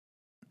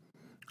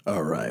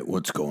All right,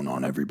 what's going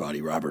on,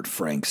 everybody? Robert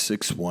Frank,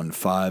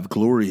 615,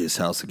 Glorious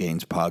House of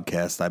Gains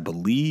podcast, I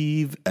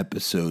believe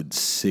episode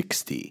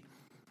 60.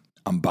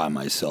 I'm by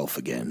myself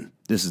again.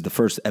 This is the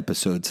first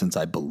episode since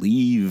I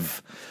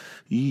believe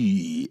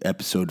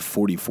episode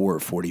 44 or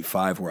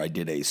 45 where I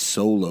did a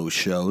solo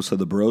show, so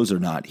the bros are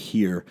not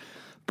here.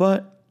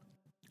 But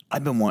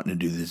I've been wanting to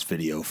do this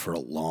video for a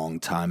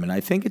long time, and I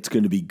think it's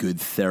going to be good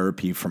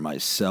therapy for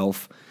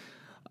myself.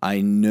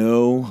 I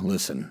know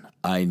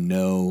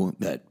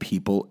that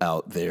people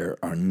out there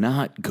are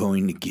not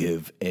going to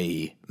give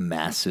a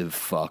massive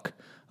fuck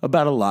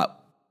about a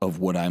lot of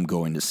what I'm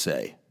going to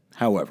say.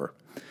 However,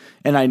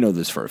 and I know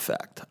this for a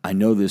fact, I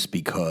know this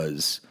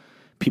because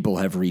people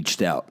have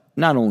reached out,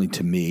 not only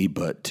to me,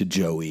 but to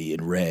Joey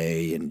and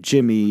Ray and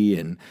Jimmy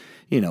and,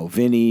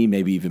 Vinny,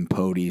 maybe even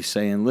Pody,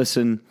 saying,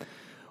 listen,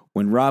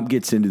 when Rob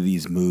gets into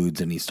these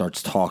moods and he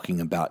starts talking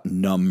about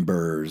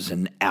numbers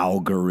and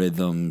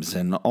algorithms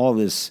and all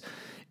this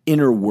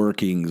inner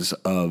workings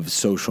of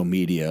social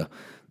media,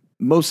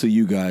 most of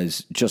you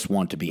guys just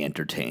want to be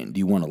entertained.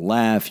 You want to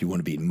laugh, you want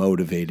to be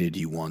motivated,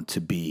 you want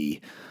to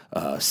be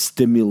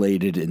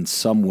stimulated in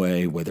some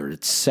way, whether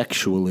it's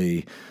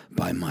sexually,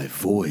 by my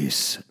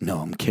voice. No,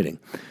 I'm kidding.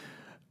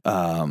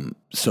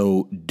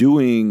 So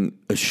doing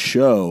a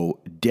show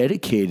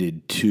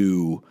dedicated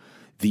to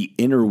the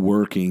inner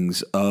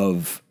workings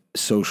of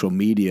social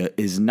media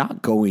is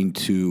not going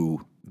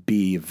to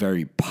be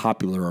very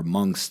popular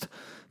amongst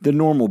the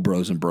normal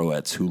bros and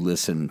broettes who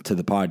listen to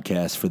the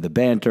podcast for the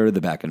banter, the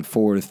back and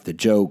forth, the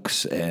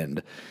jokes,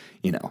 and,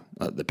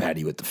 the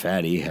patty with the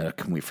fatty. How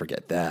can we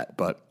forget that?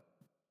 But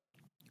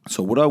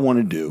so what I want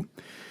to do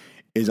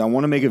is I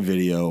want to make a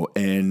video,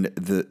 and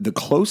the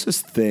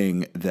closest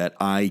thing that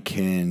I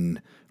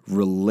can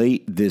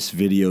relate this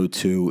video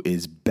to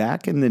is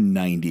back in the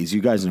 90s.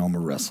 You guys know I'm a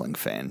wrestling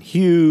fan,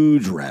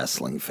 huge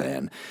wrestling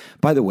fan.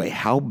 By the way,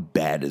 how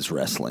bad is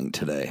wrestling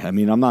today? I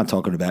mean, I'm not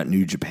talking about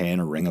New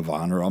Japan or Ring of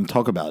Honor. I'm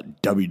talking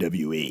about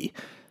WWE.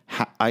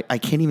 I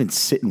can't even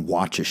sit and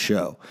watch a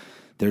show.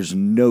 There's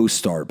no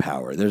star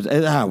power.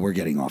 We're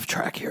getting off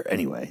track here.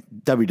 Anyway,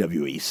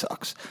 WWE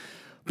sucks.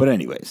 But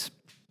anyways,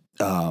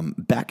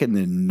 back in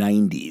the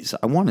 90s,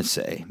 I want to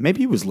say,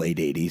 maybe it was late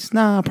 80s,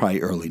 probably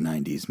early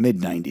 90s, mid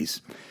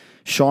 90s,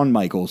 Shawn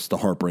Michaels, the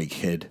Heartbreak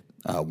Kid,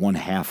 one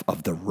half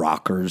of the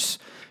Rockers.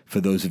 For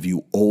those of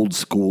you old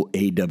school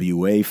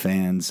AWA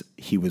fans,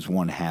 he was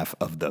one half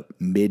of the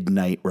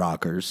Midnight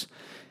Rockers.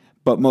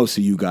 But most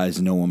of you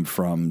guys know him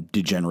from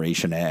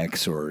Degeneration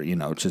X or,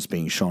 just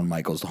being Shawn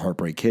Michaels, the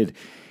Heartbreak Kid.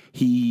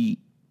 He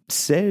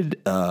said,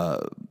 I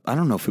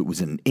don't know if it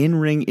was an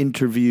in-ring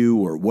interview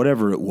or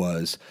whatever it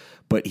was,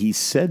 but he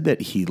said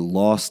that he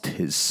lost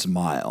his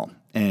smile,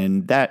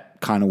 and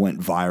that kind of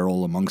went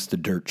viral amongst the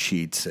dirt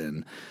sheets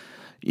and,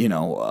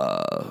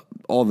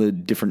 all the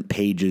different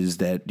pages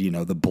that,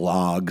 the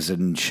blogs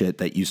and shit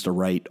that used to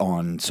write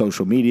on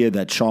social media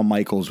that Shawn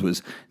Michaels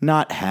was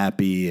not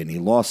happy and he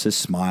lost his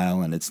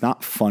smile and it's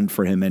not fun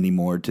for him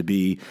anymore to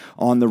be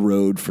on the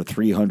road for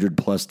 300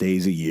 plus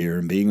days a year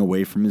and being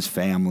away from his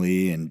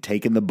family and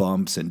taking the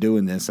bumps and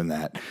doing this and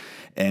that.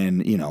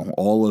 And,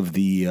 all of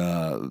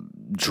the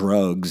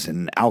drugs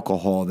and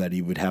alcohol that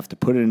he would have to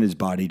put in his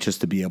body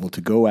just to be able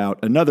to go out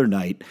another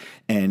night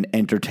and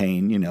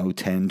entertain,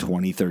 10,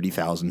 20,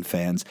 30,000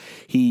 fans.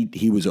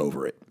 He was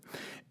over it.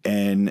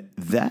 And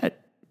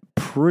that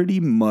pretty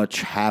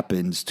much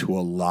happens to a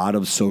lot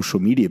of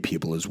social media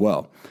people as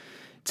well.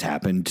 It's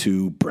happened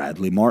to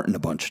Bradley Martin a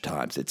bunch of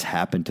times. It's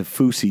happened to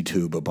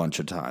FouseyTube a bunch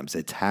of times.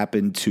 It's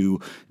happened to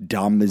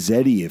Dom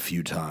Mazzetti a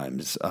few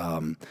times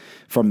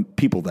from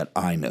people that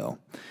I know.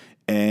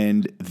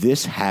 And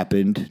this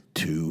happened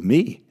to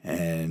me.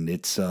 And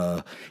it's,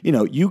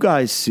 you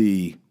guys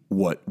see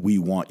what we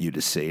want you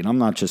to see. And I'm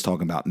not just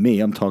talking about me.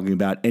 I'm talking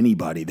about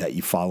anybody that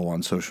you follow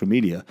on social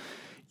media.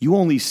 You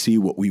only see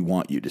what we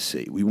want you to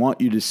see. We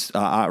want you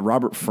to,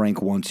 Robert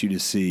Frank wants you to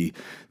see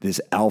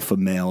this alpha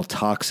male,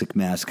 toxic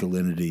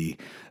masculinity,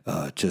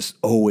 just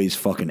always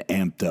fucking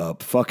amped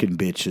up, fucking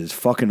bitches,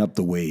 fucking up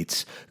the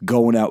weights,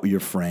 going out with your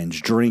friends,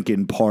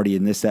 drinking,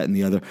 partying, this, that, and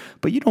the other.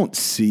 But you don't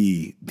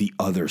see the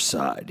other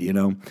side,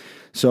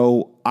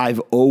 So I've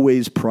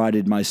always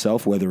prided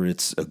myself, whether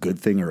it's a good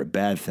thing or a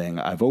bad thing,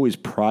 I've always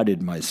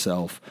prided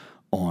myself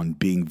on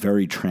being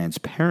very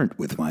transparent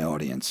with my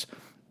audience.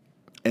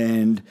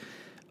 And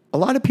a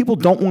lot of people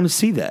don't want to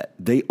see that.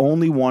 They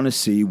only want to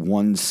see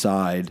one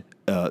side,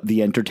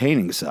 the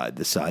entertaining side,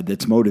 the side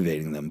that's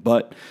motivating them.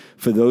 But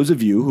for those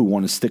of you who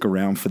want to stick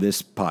around for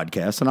this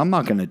podcast, and I'm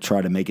not going to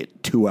try to make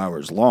it 2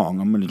 hours long,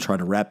 I'm going to try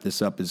to wrap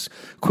this up as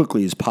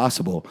quickly as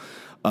possible.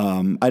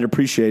 I'd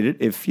appreciate it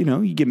if,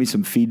 you give me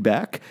some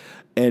feedback.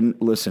 And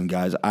listen,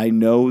 guys, I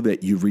know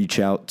that you reach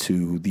out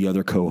to the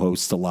other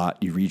co-hosts a lot.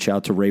 You reach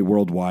out to Ray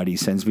Worldwide. He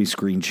sends me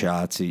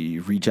screenshots.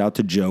 You reach out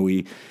to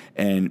Joey,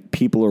 and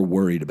people are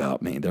worried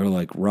about me. They're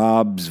like,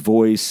 Rob's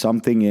voice,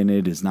 something in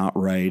it is not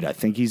right. I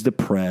think he's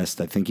depressed.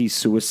 I think he's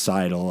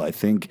suicidal. I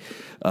think,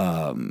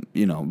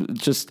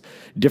 just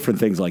different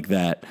things like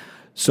that.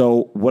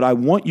 So what I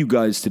want you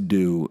guys to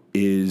do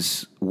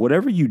is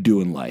whatever you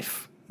do in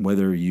life,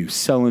 whether you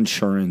sell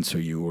insurance or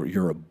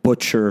you're a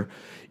butcher,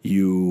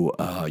 you're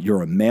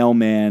a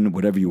mailman,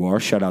 whatever you are.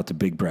 Shout out to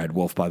Big Brad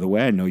Wolf, by the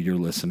way. I know you're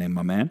listening,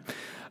 my man.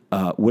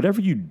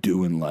 Whatever you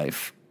do in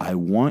life, I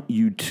want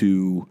you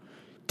to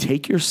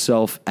take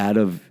yourself out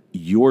of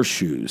your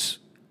shoes,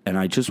 and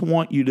I just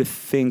want you to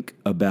think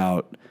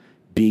about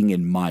being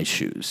in my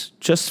shoes,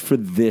 just for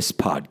this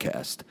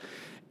podcast.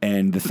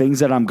 And the things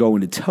that I'm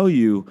going to tell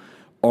you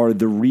are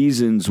the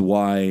reasons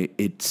why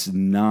it's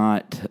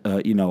not,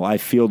 I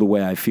feel the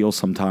way I feel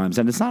sometimes,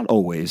 and it's not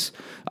always.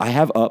 I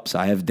have ups,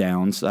 I have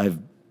downs. I've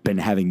been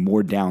having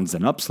more downs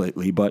than ups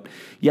lately, but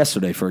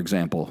yesterday, for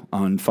example,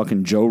 on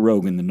fucking Joe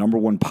Rogan, the number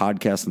one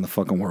podcast in the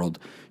fucking world,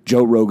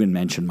 Joe Rogan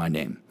mentioned my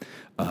name,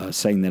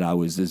 saying that I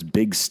was this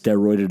big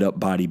steroided up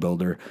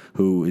bodybuilder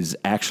who is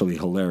actually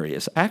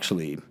hilarious.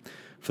 Actually,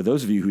 for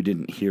those of you who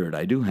didn't hear it,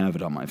 I do have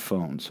it on my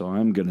phone, so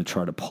I'm going to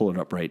try to pull it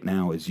up right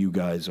now as you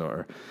guys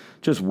are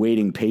just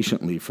waiting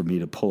patiently for me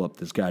to pull up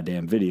this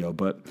goddamn video.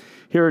 But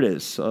here it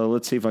is.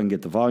 Let's see if I can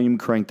get the volume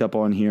cranked up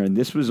on here. And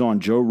this was on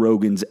Joe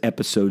Rogan's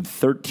episode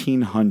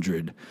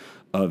 1300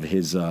 of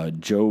his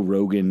Joe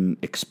Rogan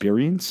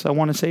Experience, I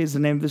want to say is the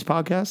name of this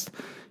podcast.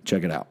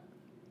 Check it out.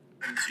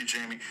 See,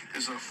 Jamie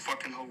is a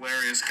fucking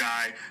hilarious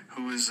guy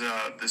who is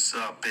this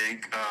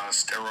big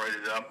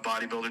steroided up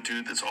bodybuilder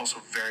dude that's also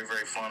very,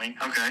 very funny.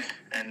 Okay.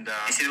 And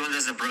is he the one that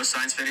does the bro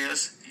science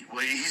videos?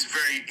 well, he's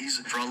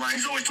Bro life?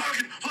 He's always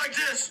talking like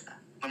this.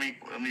 Let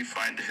me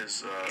find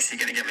his. Is he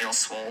gonna get me all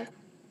swole?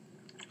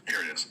 Here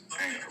it is.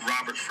 Hang on.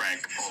 Robert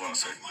Frank. Hold on a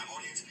second. My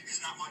audience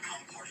is not my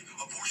kind of party.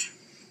 Abortion.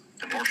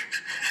 Abortion.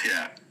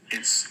 Yeah,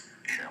 it's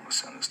here. I'm gonna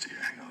send this to you.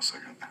 Hang on a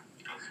second.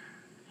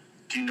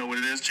 Do you know what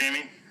it is,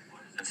 Jamie?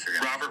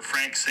 Robert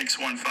Frank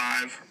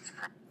 615.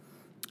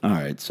 All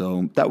right,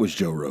 so that was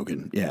Joe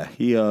Rogan. Yeah,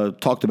 he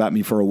talked about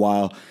me for a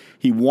while.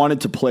 He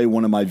wanted to play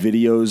one of my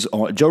videos.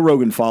 Joe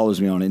Rogan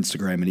follows me on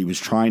Instagram, and he was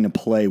trying to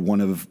play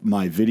one of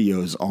my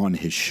videos on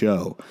his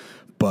show.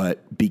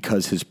 But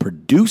because his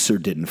producer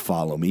didn't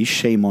follow me,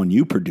 shame on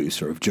you,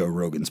 producer of Joe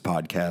Rogan's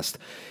podcast,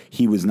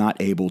 he was not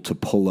able to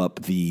pull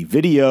up the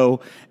video.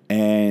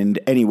 And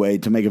anyway,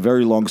 to make a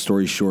very long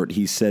story short,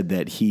 he said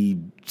that he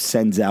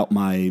sends out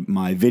my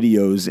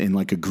videos in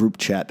like a group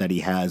chat that he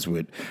has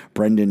with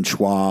Brendan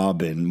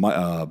Schwab and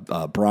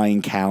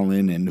Brian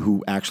Callen, and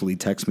who actually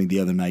texted me the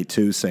other night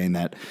too, saying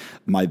that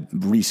my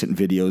recent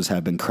videos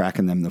have been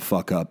cracking them the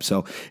fuck up.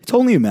 So it's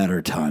only a matter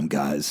of time,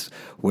 guys,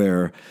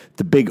 where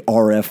the big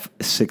RF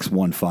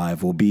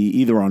 615 will be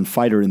either on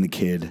Fighter and the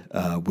Kid,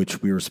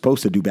 which we were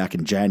supposed to do back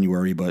in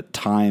January, but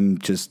time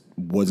just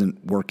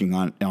wasn't working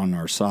on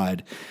our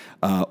side,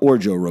 or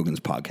Joe Rogan's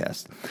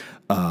podcast.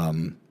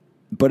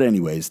 But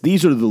anyways,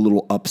 these are the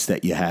little ups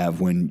that you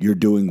have when you're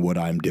doing what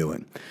I'm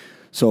doing.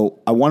 So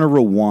I want to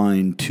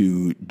rewind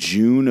to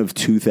June of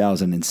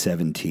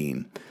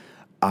 2017.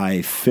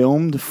 I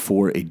filmed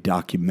for a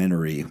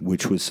documentary,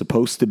 which was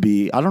supposed to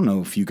be, I don't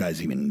know if you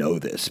guys even know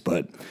this,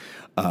 but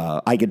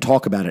I can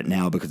talk about it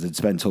now because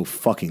it's been so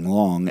fucking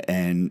long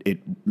and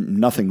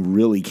nothing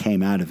really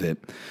came out of it.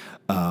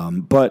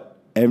 But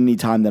any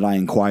time that I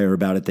inquire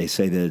about it, they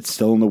say that it's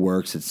still in the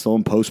works, it's still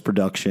in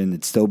post-production,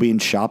 it's still being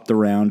shopped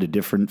around to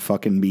different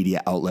fucking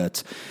media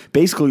outlets.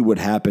 Basically what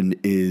happened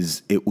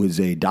is it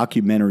was a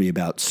documentary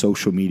about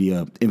social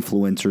media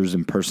influencers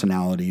and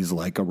personalities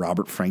like a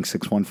Robert Frank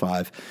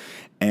 615,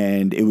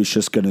 and it was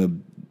just going to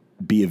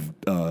be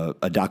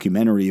a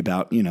documentary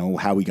about,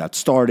 how we got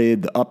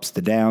started, the ups,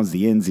 the downs,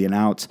 the ins, the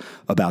outs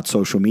about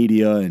social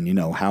media, and,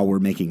 how we're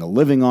making a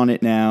living on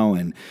it now.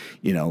 And,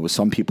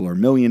 some people are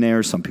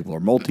millionaires, some people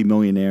are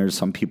multimillionaires,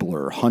 some people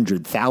are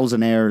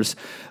 100,000aires,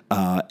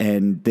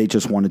 and they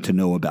just wanted to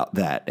know about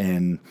that.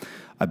 And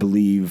I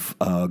believe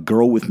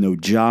Girl with No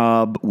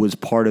Job was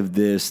part of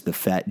this. The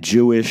Fat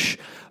Jewish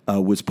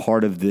was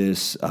part of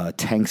this.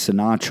 Tank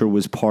Sinatra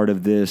was part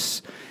of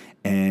this.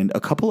 And a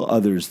couple of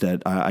others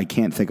that I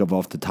can't think of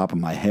off the top of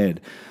my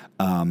head.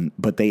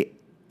 But they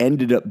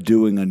ended up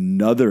doing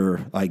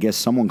another, I guess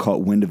someone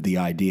caught wind of the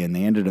idea, and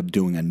they ended up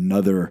doing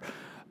another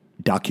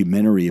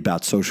documentary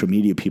about social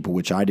media people,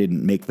 which I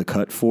didn't make the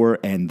cut for.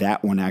 And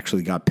that one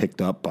actually got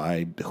picked up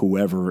by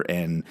whoever,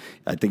 and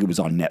I think it was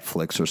on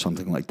Netflix or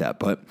something like that.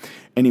 But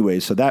anyway,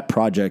 so that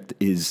project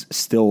is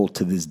still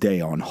to this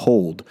day on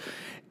hold.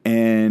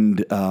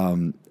 And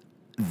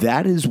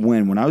that is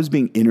when I was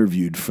being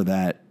interviewed for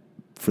that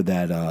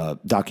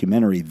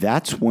documentary,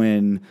 that's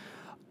when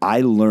I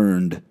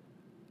learned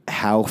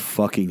how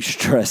fucking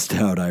stressed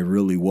out I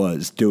really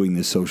was doing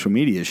this social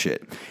media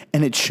shit.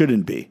 And it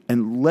shouldn't be.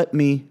 And let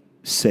me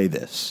say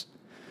this.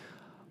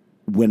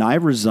 When I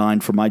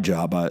resigned from my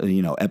job,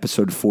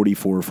 episode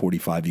 44 or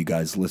 45 you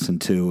guys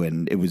listened to,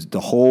 and it was the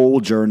whole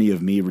journey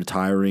of me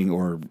retiring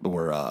or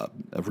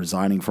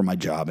resigning from my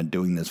job and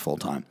doing this full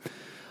time.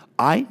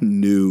 I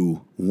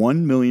knew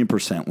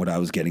 1,000,000% what I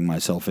was getting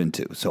myself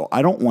into. So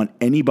I don't want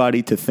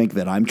anybody to think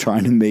that I'm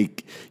trying to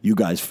make you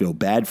guys feel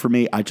bad for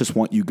me. I just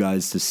want you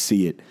guys to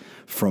see it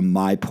from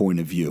my point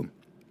of view.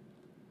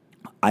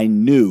 I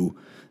knew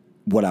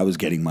what I was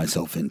getting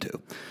myself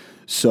into.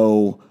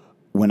 So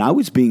when I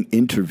was being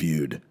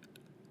interviewed,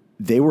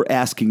 they were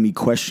asking me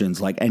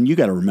questions like, and you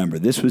got to remember,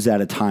 this was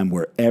at a time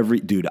where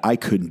I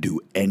couldn't do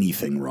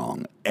anything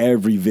wrong.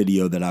 Every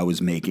video that I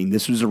was making,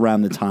 this was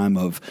around the time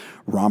of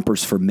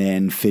Rompers for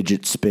Men,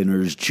 Fidget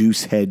Spinners,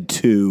 Juice Head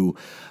 2.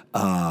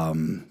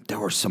 There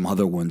were some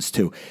other ones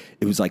too.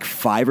 It was like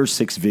 5 or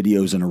 6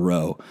 videos in a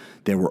row.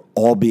 They were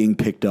all being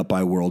picked up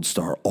by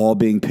WorldStar, all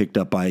being picked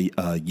up by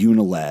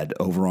Unilad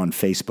over on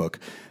Facebook.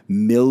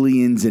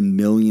 Millions and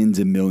millions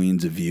and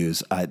millions of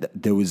views. I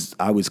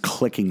was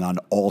clicking on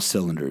all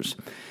cylinders.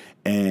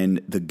 And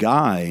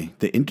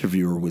the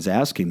interviewer was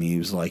asking me, he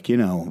was like,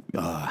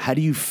 how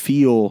do you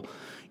feel,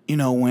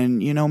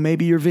 when,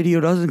 maybe your video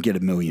doesn't get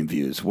 1 million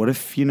views? What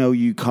if,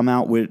 you come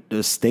out with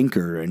a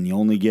stinker and you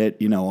only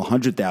get,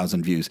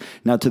 100,000 views?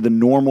 Now, to the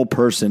normal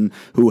person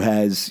who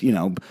has,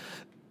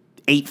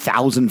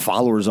 8,000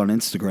 followers on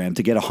Instagram,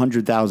 to get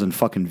 100,000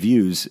 fucking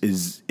views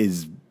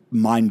is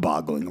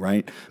mind-boggling,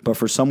 right? But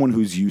for someone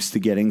who's used to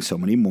getting so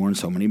many more and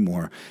so many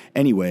more,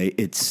 anyway,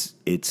 it's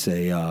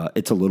a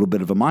little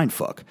bit of a mind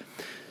fuck.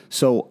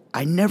 So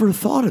I never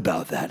thought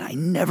about that. I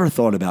never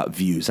thought about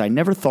views. I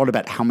never thought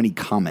about how many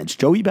comments.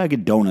 Joey Bag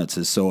of Donuts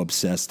is so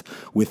obsessed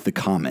with the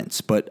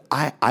comments, but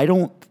I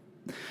don't.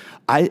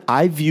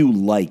 I view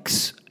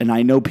likes, and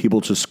I know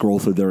people just scroll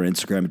through their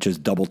Instagram and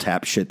just double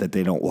tap shit that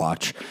they don't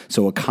watch.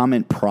 So a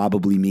comment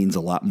probably means a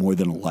lot more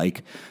than a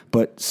like.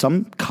 But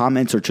some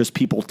comments are just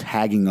people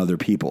tagging other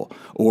people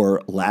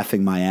or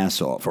laughing my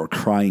ass off or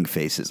crying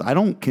faces. I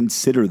don't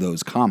consider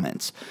those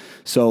comments.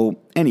 So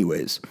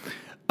anyways,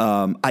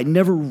 I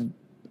never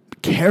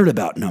cared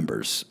about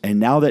numbers.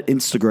 And now that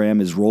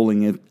Instagram is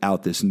rolling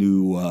out this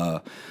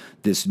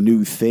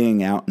new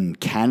thing out in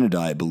Canada,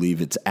 I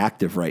believe it's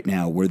active right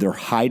now, where they're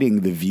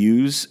hiding the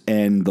views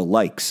and the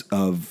likes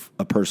of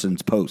a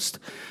person's post.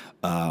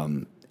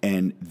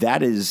 And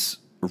that is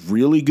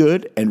really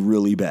good and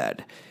really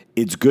bad.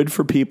 It's good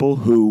for people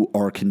who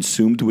are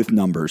consumed with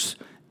numbers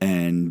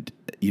and,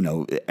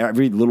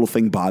 every little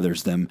thing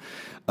bothers them.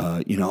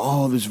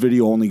 This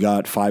video only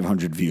got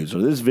 500 views,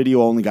 or this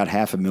video only got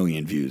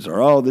 500,000 views,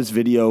 or, this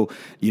video,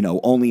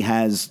 only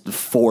has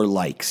 4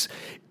 likes.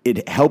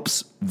 It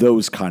helps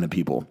those kind of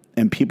people.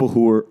 And people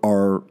who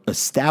are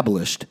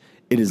established,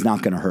 it is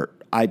not going to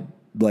hurt. I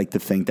like to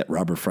think that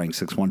Robert Frank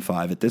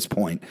 615 at this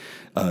point,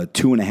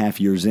 2.5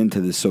 years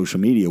into the social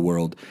media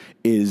world,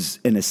 is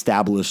an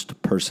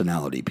established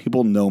personality.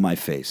 People know my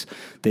face.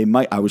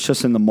 I was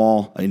just in the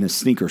mall in a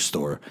sneaker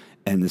store,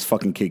 and this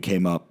fucking kid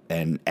came up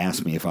and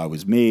asked me if I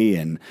was me,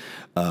 and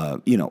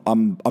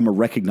I'm a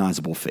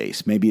recognizable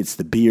face. Maybe it's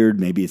the beard,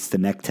 maybe it's the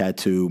neck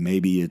tattoo,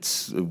 maybe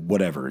it's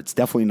whatever. It's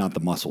definitely not the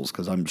muscles,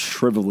 because I'm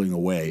shriveling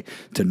away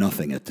to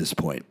nothing at this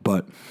point.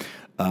 But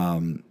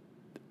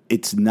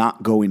it's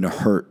not going to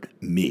hurt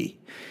me.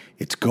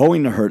 It's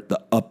going to hurt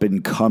the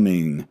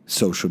up-and-coming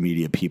social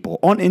media people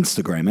on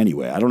Instagram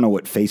anyway. I don't know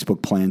what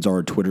Facebook plans are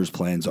or Twitter's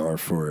plans are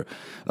for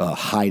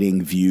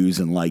hiding views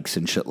and likes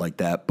and shit like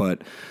that,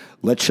 but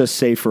let's just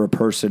say for a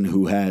person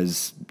who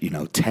has,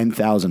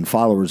 10,000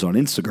 followers on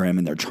Instagram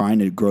and they're trying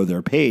to grow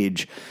their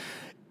page,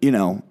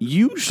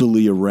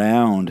 usually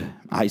around,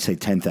 I say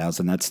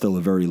 10,000, that's still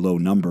a very low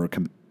number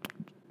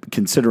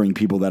considering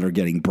people that are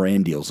getting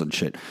brand deals and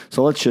shit.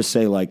 So let's just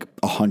say like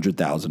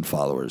 100,000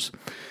 followers.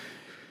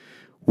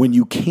 When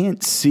you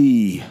can't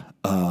see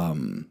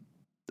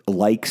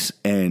likes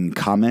and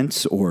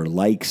comments or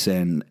likes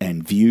and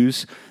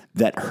views,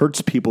 that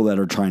hurts people that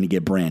are trying to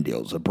get brand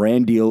deals. A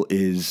brand deal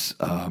is,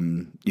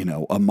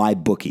 a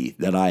MyBookie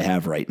that I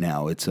have right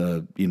now. It's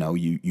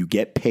you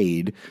get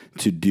paid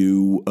to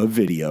do a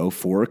video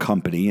for a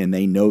company, and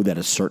they know that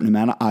a certain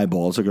amount of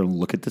eyeballs are going to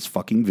look at this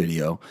fucking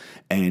video,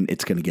 and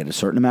it's going to get a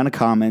certain amount of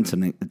comments,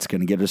 and it's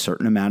going to get a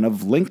certain amount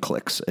of link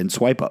clicks and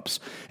swipe ups,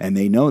 and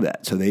they know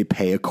that, so they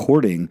pay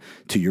according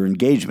to your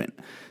engagement.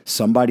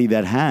 Somebody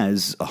that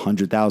has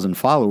 100,000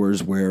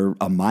 followers where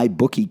a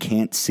MyBookie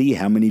can't see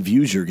how many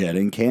views you're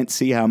getting, can't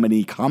see how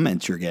many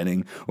comments you're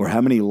getting, or how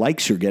many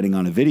likes you're getting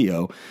on a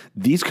video,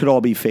 these could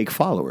all be fake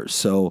followers.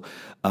 So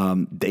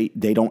they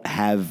don't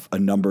have a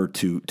number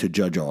to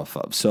judge off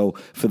of. So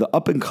for the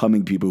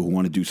up-and-coming people who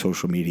want to do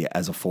social media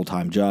as a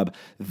full-time job,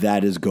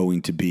 that is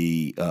going to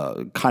be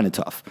kind of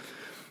tough.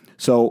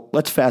 So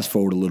let's fast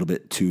forward a little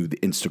bit to the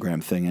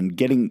Instagram thing and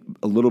getting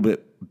a little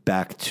bit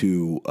back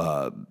to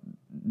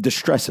the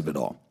stress of it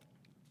all.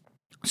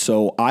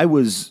 So I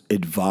was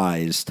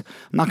advised,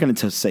 I'm not going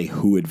to say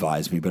who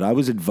advised me, but I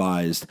was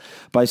advised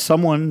by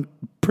someone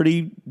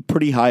pretty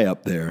high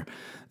up there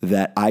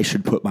that I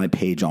should put my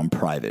page on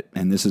private.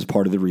 And this is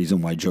part of the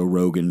reason why Joe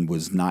Rogan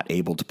was not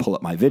able to pull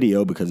up my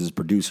video, because his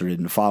producer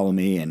didn't follow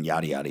me and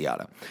yada, yada,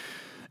 yada.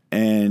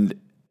 And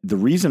the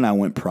reason I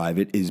went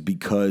private is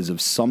because of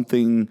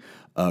something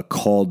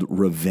called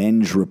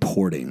revenge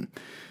reporting.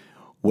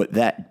 What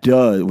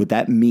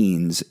that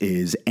means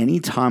is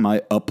anytime I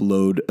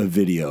upload a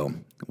video,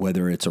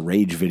 whether it's a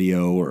rage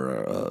video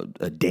or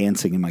a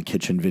dancing in my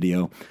kitchen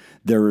video,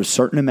 there are a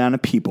certain amount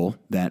of people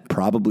that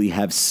probably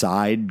have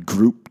side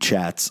group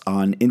chats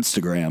on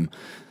Instagram.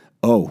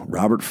 Oh,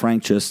 Robert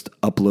Frank just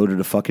uploaded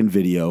a fucking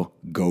video,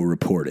 go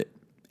report it.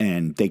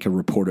 and they can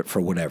report it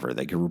for whatever.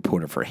 They can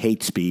report it for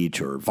hate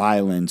speech or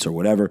violence or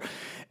whatever.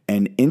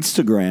 And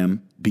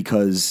Instagram,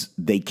 because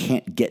they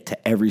can't get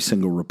to every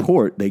single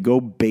report, they go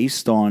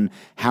based on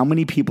how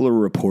many people are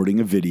reporting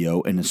a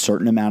video in a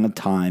certain amount of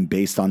time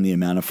based on the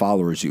amount of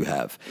followers you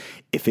have.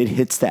 If it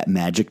hits that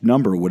magic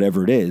number,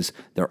 whatever it is,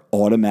 they're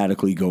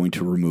automatically going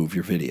to remove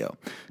your video.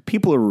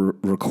 People are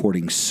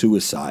recording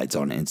suicides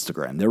on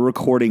Instagram. They're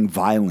recording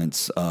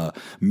violence,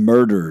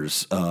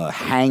 murders,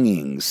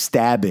 hangings,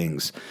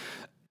 stabbings.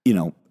 You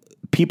know,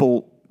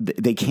 people,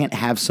 they can't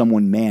have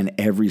someone man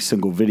every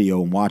single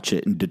video and watch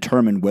it and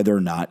determine whether or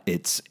not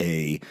it's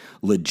a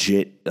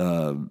legit,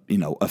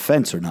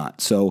 offense or not.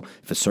 So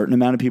if a certain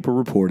amount of people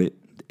report it,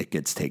 it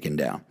gets taken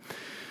down.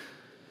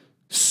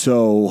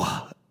 So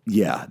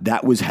yeah,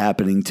 that was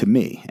happening to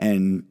me.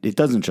 And it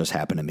doesn't just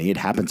happen to me. It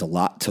happens a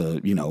lot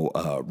to,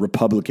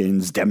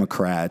 Republicans,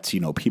 Democrats,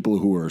 people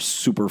who are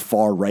super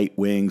far right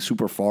wing,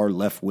 super far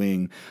left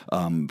wing,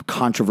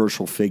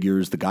 controversial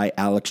figures. The guy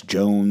Alex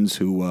Jones,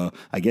 who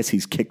I guess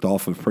he's kicked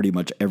off of pretty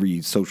much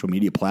every social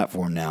media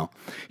platform now.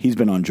 He's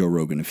been on Joe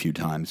Rogan a few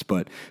times,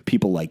 but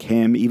people like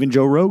him, even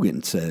Joe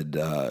Rogan said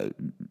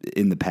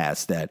in the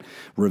past that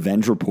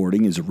revenge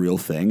reporting is a real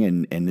thing.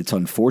 And it's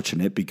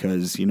unfortunate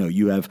because,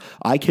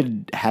 I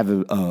could have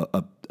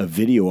a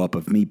video up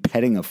of me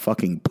petting a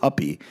fucking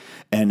puppy,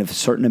 and if a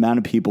certain amount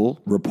of people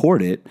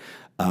report it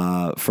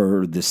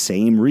for the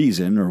same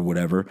reason or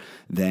whatever,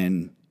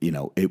 then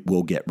it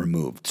will get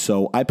removed.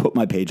 So I put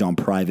my page on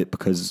private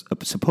because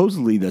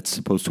supposedly that's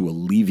supposed to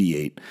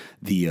alleviate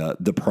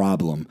the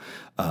problem.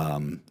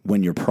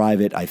 When you're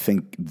private, I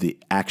think the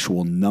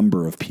actual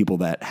number of people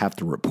that have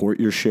to report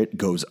your shit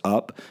goes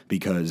up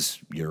because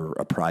you're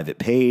a private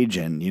page,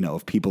 and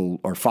if people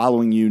are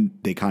following you,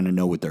 they kind of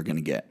know what they're going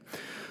to get.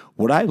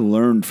 What I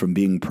learned from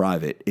being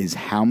private is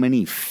how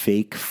many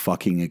fake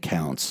fucking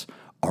accounts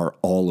are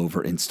all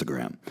over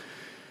Instagram.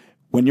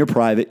 When you're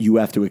private, you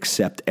have to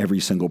accept every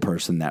single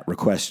person that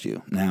requests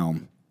you. Now,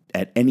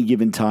 at any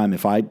given time,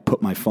 if I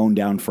put my phone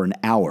down for an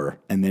hour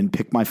and then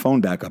pick my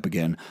phone back up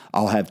again,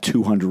 I'll have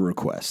 200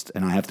 requests,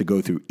 and I have to go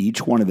through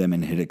each one of them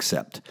and hit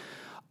accept.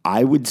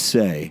 I would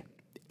say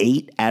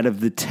 8 out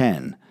of the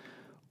 10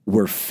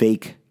 were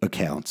fake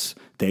accounts.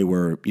 They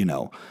were,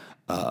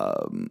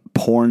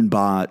 porn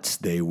bots.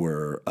 They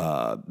were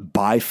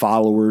buy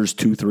followers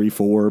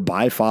 234,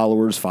 buy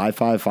followers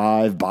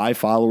 555, buy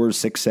followers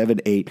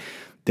 678.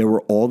 There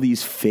were all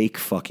these fake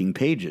fucking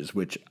pages,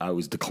 which I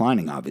was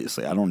declining,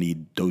 obviously. I don't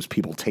need those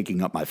people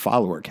taking up my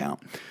follower count.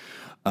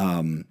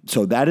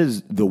 So that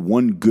is the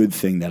one good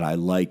thing that I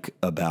like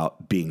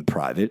about being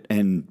private,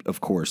 and of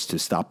course to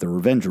stop the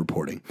revenge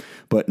reporting.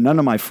 But none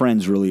of my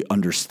friends really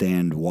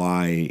understand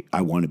why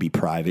I want to be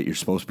private. You're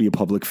supposed to be a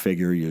public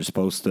figure. You're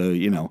supposed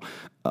to,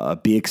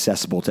 be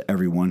accessible to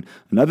everyone.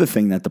 Another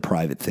thing that the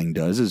private thing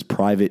does is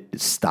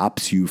private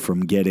stops you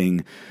from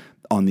getting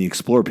on the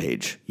Explore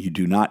page. You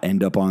do not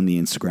end up on the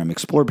Instagram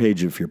Explore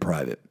page if you're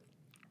private.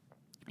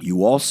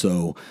 You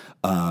also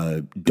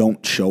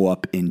don't show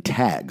up in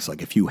tags.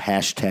 Like if you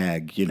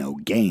hashtag,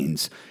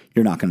 gains,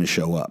 you're not going to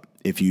show up.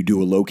 If you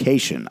do a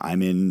location,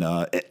 I'm in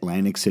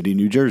Atlantic City,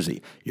 New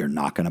Jersey, you're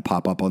not going to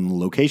pop up on the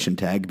location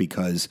tag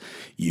because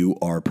you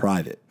are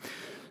private.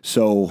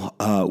 So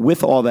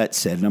with all that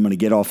said, and I'm going to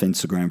get off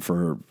Instagram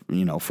for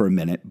a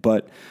minute,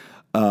 but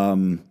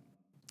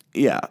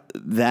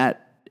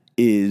that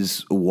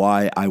is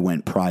why I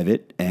went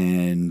private.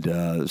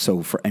 And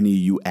so for any of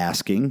you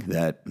asking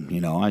that,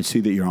 I see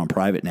that you're on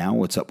private now,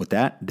 what's up with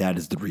that? That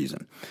is the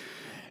reason.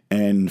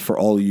 And for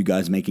all of you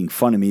guys making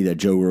fun of me that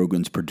Joe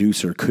Rogan's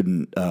producer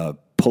couldn't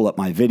pull up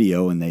my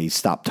video and they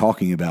stopped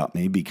talking about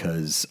me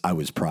because I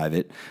was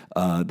private,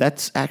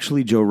 that's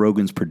actually Joe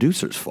Rogan's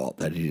producer's fault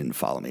that he didn't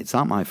follow me. It's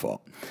not my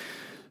fault.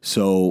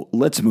 So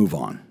let's move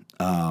on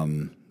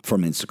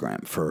from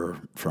Instagram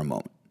for a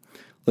moment.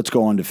 Let's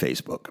go on to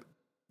Facebook.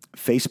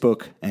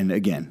 Facebook, and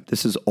again,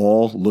 this is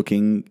all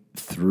looking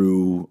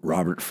through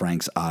Robert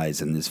Frank's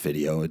eyes in this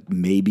video. It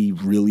may be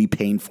really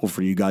painful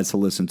for you guys to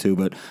listen to,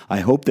 but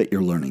I hope that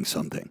you're learning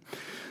something.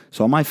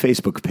 So on my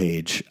Facebook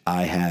page,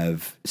 I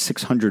have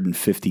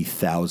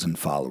 650,000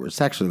 followers.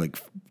 It's actually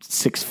like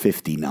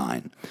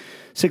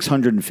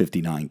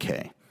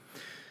 659K.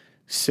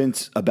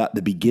 Since about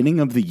the beginning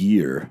of the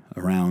year,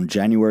 around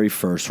January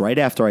 1st, right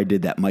after I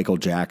did that Michael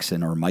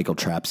Jackson or Michael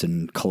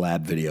Trapson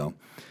collab video,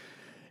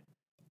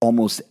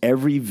 almost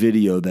every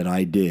video that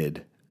I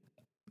did,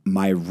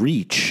 my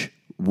reach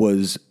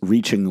was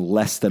reaching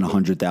less than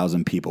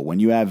 100,000 people. When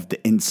you have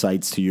the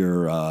insights to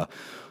your,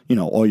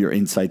 all your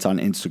insights on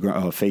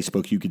Instagram,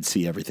 Facebook, you can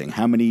see everything.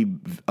 How many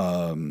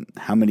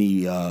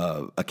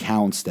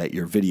accounts that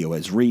your video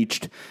has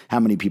reached, how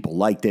many people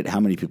liked it,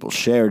 how many people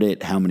shared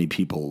it, how many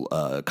people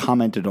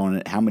commented on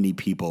it, how many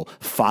people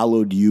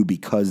followed you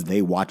because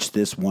they watched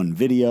this one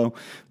video.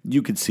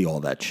 You could see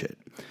all that shit.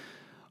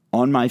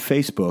 On my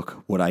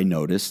Facebook, what I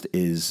noticed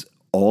is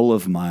all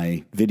of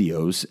my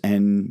videos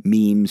and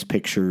memes,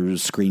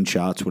 pictures,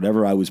 screenshots,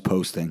 whatever I was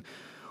posting,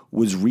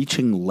 was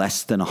reaching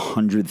less than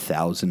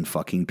 100,000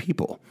 fucking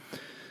people.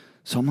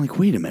 So I'm like,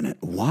 wait a minute,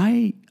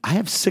 why? I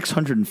have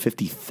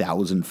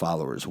 650,000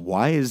 followers.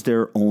 Why is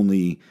there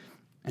only,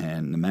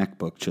 and the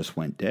MacBook just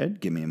went dead.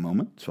 Give me a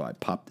moment. So I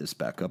popped this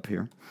back up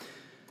here.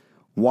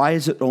 Why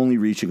is it only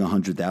reaching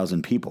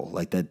 100,000 people?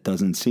 Like, that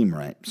doesn't seem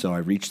right. So I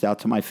reached out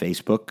to my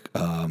Facebook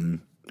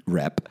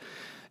rep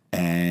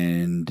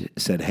and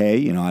said, hey,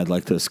 you know, I'd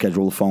like to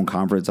schedule a phone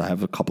conference. I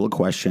have a couple of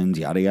questions,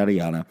 yada, yada,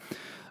 yada.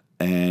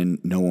 And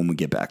no one would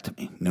get back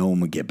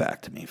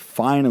to me.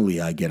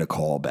 Finally, I get a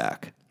call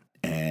back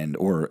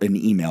or an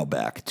email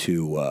back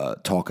to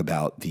talk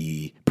about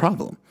the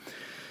problem.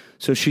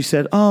 So she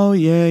said, oh,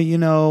 yeah, you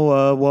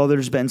know, well,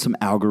 there's been some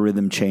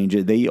algorithm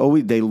changes. They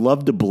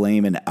love to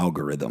blame an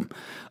algorithm.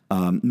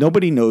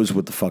 Nobody knows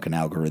what the fucking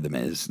algorithm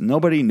is.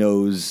 Nobody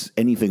knows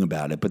anything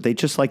about it, but they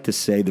just like to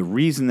say the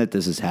reason that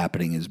this is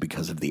happening is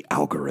because of the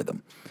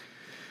algorithm.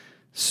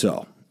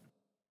 So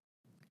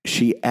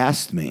she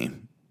asked me,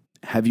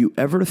 have you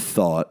ever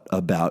thought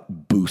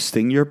about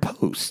boosting your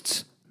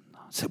posts? I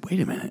said, wait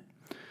a minute.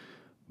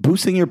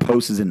 Boosting your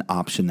posts is an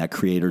option that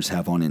creators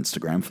have on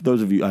Instagram. For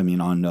those of you, I mean,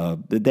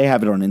 they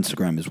have it on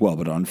Instagram as well,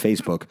 but on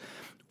Facebook,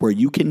 where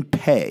you can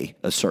pay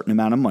a certain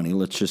amount of money,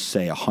 let's just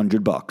say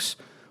 $100,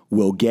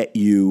 will get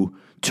you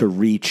to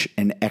reach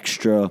an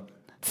extra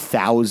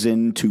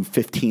 1,000 to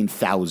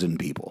 15,000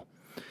 people.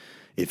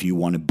 If you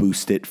want to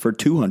boost it for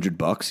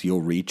 $200,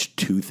 you'll reach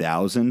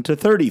 2,000 to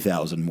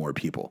 30,000 more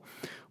people.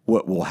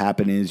 What will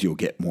happen is you'll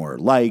get more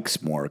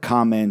likes, more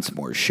comments,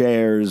 more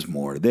shares,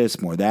 more this,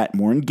 more that,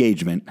 more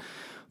engagement.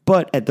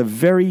 But at the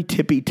very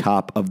tippy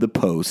top of the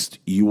post,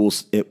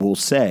 it will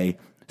say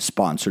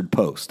sponsored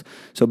post.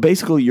 So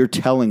basically you're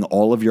telling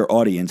all of your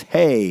audience,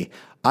 hey,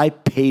 I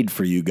paid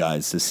for you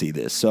guys to see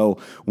this. So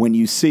when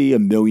you see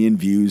 1 million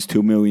views,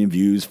 2 million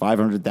views,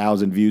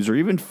 500,000 views, or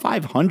even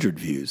 500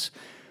 views,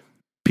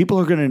 people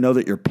are going to know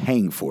that you're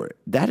paying for it.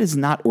 That is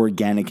not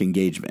organic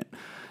engagement.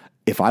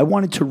 If I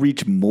wanted to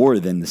reach more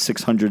than the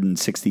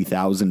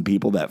 660,000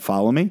 people that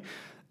follow me,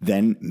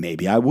 then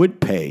maybe I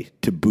would pay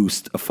to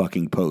boost a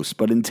fucking post.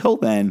 But until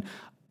then,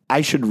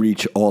 I should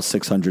reach all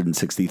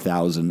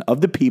 660,000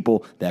 of the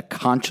people that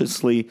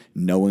consciously,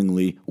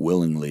 knowingly,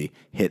 willingly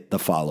hit the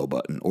follow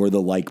button or the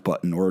like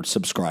button or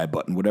subscribe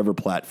button, whatever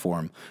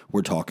platform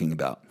we're talking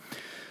about.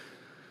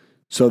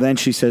 So then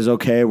she says,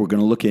 okay, we're going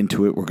to look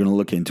into it.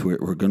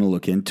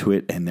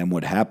 And then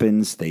what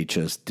happens? They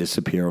just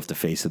disappear off the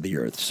face of the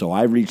earth. So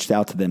I reached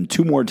out to them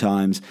 2 more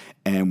times,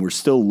 and we're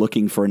still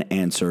looking for an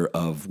answer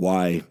of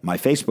why my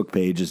Facebook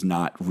page is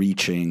not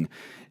reaching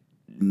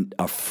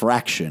a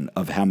fraction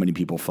of how many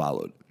people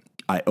followed.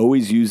 I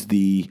always use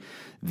God,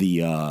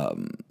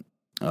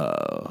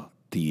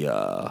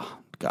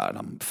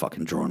 I'm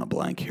fucking drawing a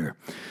blank here.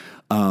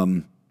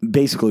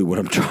 Basically, what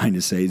I'm trying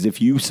to say is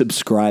if you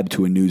subscribe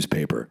to a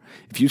newspaper,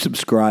 if you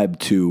subscribe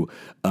to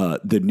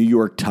the New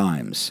York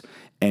Times,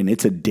 and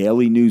it's a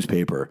daily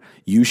newspaper,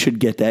 you should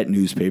get that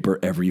newspaper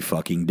every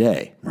fucking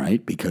day,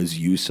 right? Because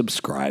you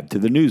subscribe to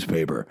the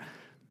newspaper.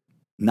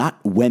 Not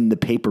when the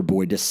paper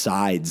boy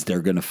decides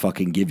they're going to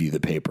fucking give you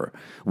the paper,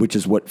 which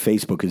is what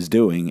Facebook is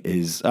doing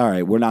is, all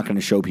right, we're not going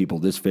to show people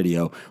this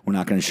video. We're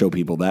not going to show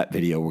people that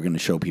video. We're going to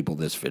show people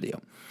this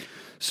video.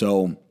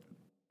 So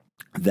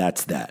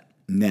that's that.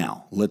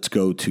 Now, let's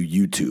go to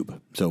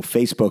YouTube. So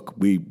Facebook,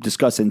 we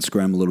discussed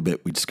Instagram a little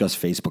bit. We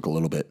discussed Facebook a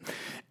little bit.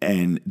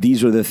 And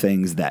these are the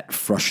things that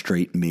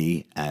frustrate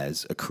me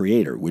as a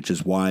creator, which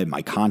is why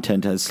my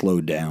content has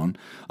slowed down.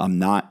 I'm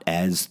not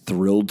as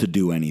thrilled to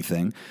do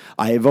anything.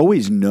 I have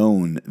always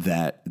known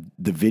that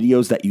the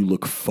videos that you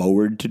look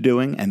forward to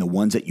doing and the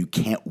ones that you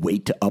can't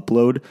wait to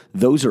upload,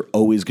 those are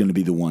always going to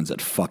be the ones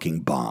that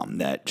fucking bomb,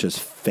 that just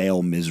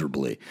fail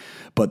miserably.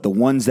 But the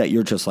ones that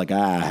you're just like,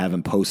 I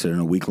haven't posted in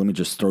a week, let me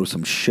just throw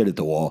some shit at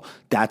the wall,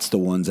 that's the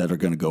ones that are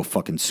going to go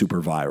fucking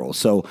super viral.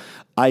 So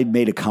I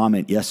made a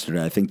comment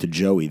yesterday, I think to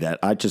Joey, that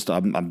I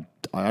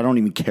don't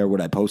even care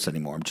what I post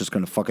anymore. I'm just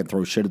going to fucking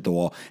throw shit at the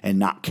wall and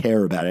not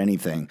care about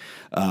anything.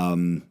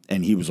 And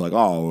he was like,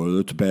 oh,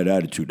 that's a bad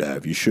attitude to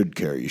have. You should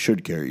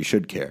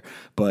care.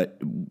 But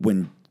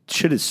when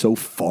shit is so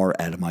far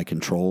out of my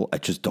control, I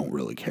just don't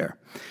really care.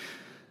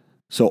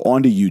 So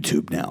on to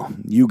YouTube now.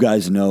 You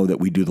guys know that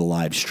we do the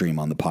live stream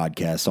on the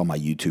podcast on my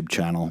YouTube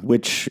channel,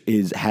 which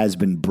has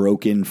been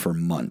broken for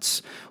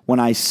months. When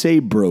I say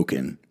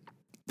broken,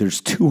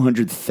 there's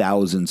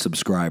 200,000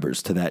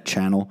 subscribers to that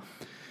channel.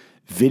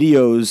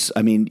 Videos,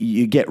 I mean,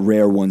 you get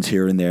rare ones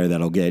here and there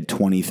that'll get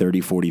 20,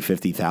 30, 40,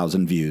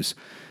 50,000 views.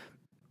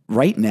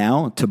 Right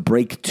now, to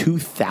break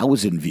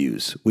 2,000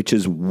 views, which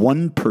is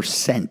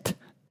 1%,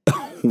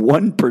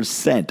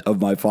 1%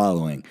 of my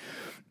following,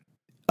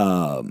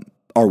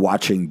 are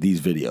watching these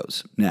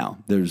videos. Now,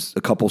 there's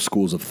a couple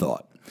schools of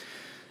thought.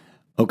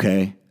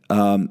 Okay,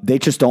 they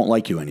just don't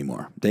like you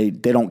anymore. They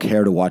don't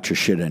care to watch your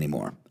shit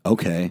anymore.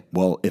 Okay,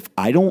 well, if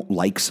I don't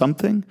like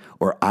something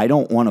or I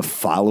don't want to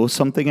follow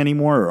something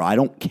anymore or I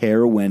don't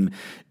care when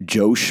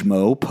Joe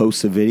Schmo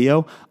posts a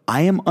video,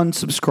 I am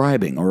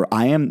unsubscribing or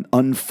I am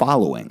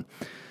unfollowing.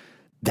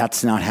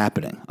 That's not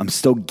happening. I'm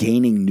still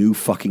gaining new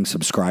fucking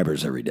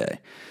subscribers every day.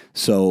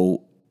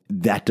 So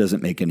that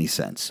doesn't make any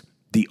sense.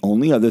 The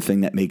only other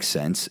thing that makes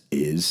sense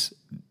is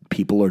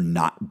people are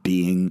not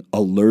being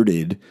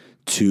alerted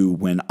to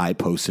when I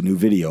post a new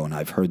video, and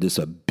I've heard this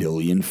a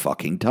billion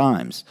fucking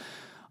times.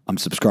 I'm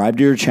subscribed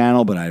to your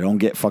channel, but I don't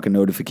get fucking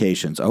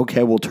notifications.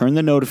 Okay, well, turn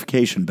the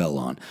notification bell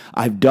on.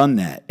 I've done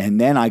that, and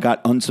then I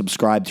got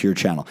unsubscribed to your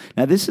channel.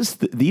 Now,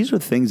 these are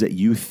things that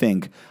you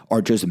think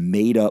are just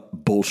made up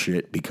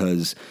bullshit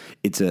because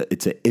it's an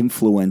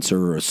influencer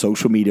or a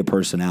social media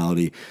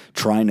personality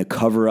trying to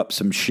cover up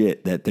some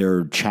shit that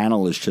their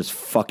channel is just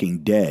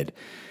fucking dead.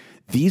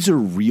 These are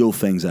real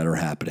things that are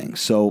happening.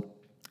 So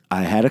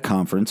I had a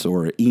conference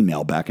or an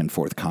email back and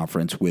forth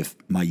conference with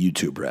my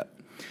YouTube rep.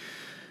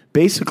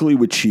 Basically,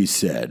 what she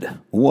said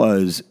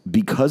was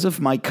because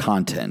of my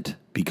content,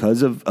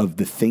 because of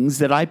the things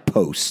that I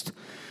post,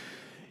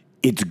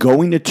 it's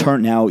going to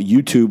turn now.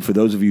 YouTube, for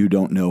those of you who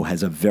don't know,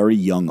 has a very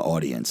young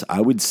audience. I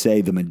would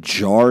say the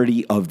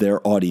majority of their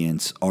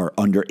audience are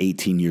under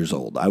 18 years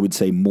old. I would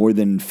say more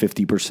than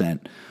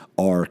 50%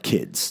 are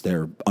kids.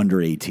 They're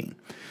under 18.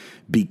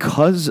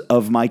 Because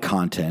of my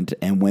content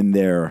and when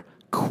their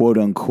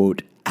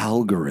quote-unquote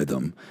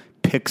algorithm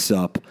picks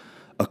up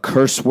a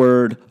curse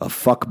word, a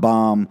fuck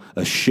bomb,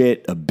 a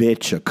shit, a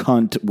bitch, a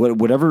cunt,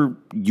 whatever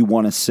you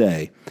want to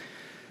say,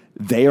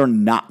 they're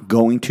not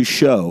going to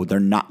show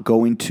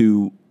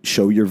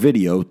your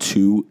video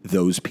to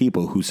those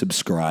people who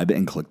subscribe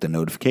and click the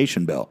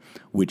notification bell,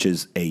 which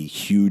is a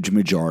huge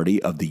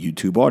majority of the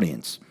YouTube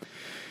audience.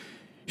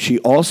 She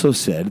also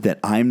said that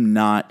I'm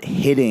not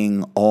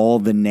hitting all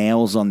the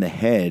nails on the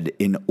head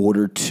in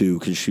order to,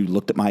 because she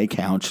looked at my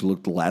account, she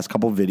looked at the last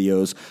couple of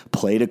videos,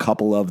 played a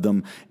couple of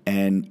them,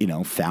 and,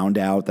 found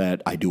out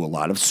that I do a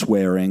lot of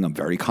swearing. I'm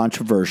very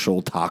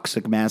controversial,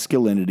 toxic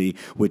masculinity,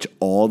 which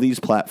all these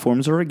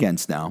platforms are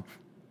against now.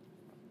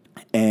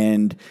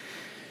 And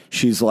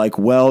she's like,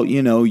 well,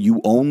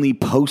 you only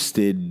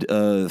posted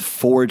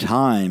 4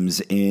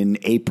 times in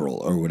April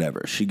or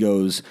whatever. She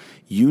goes,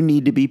 you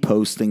need to be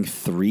posting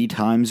 3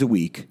 times a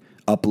week,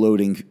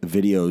 uploading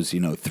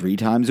videos, 3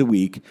 times a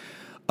week.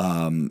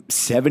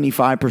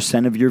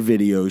 75% of your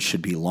videos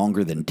should be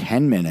longer than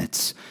 10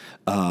 minutes.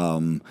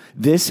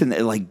 This and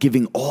like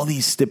giving all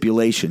these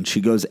stipulations.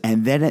 She goes,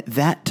 and then at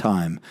that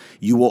time,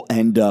 you will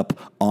end up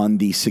on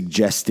the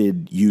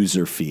suggested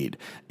user feed,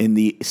 in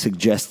the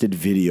suggested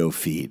video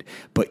feed,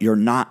 but you're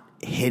not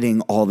hitting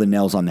all the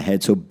nails on the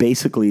head. So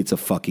basically, it's a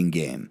fucking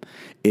game.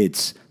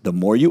 It's the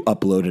more you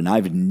upload, and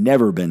I've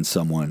never been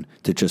someone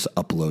to just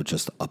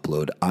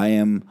upload. I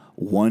am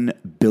 1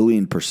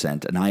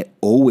 billion%, and I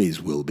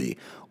always will be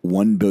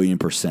 1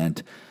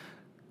 billion%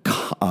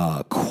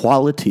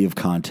 quality of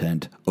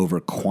content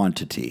over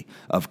quantity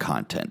of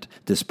content.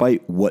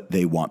 Despite what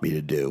they want me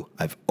to do,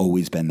 I've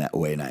always been that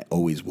way, and I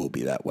always will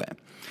be that way.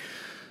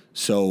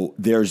 So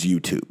there's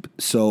YouTube.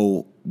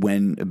 So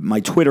when my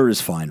Twitter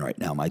is fine right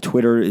now. My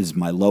Twitter is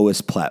my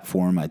lowest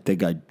platform. I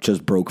think I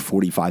just broke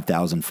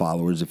 45,000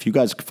 followers. If you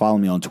guys follow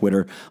me on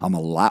Twitter, I'm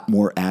a lot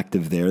more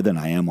active there than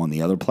I am on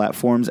the other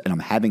platforms, and I'm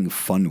having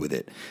fun with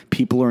it.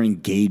 People are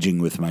engaging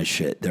with my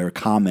shit. They're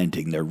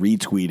commenting, they're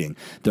retweeting,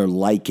 they're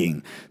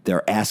liking,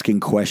 they're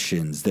asking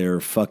questions, they're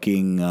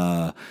fucking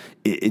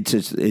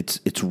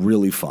it's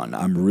really fun.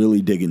 I'm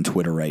really digging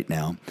Twitter right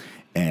now.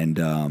 And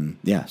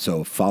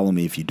so follow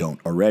me if you don't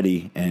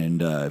already.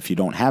 And if you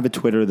don't have a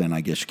Twitter, then I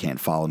guess you can't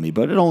follow me.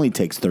 But it only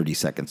takes 30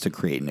 seconds to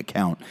create an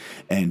account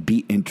and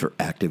be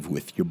interactive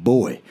with your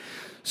boy.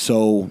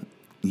 So,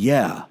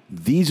 yeah,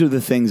 these are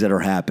the things that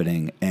are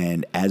happening.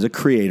 And as a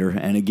creator,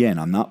 and again,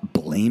 I'm not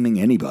blaming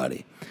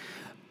anybody,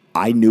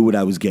 I knew what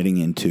I was getting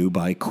into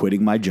by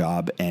quitting my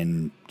job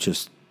and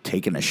just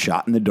taking a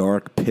shot in the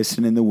dark,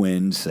 pissing in the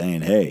wind,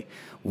 saying, hey,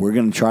 we're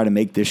going to try to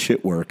make this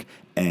shit work.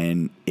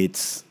 And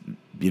it's...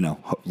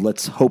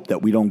 let's hope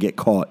that we don't get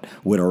caught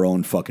with our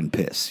own fucking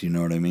piss. You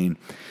know what I mean?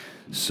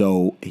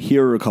 So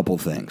here are a couple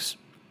of things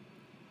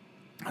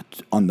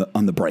on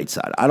the bright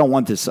side. I don't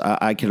want this.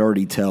 I can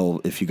already tell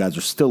if you guys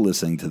are still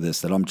listening to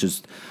this that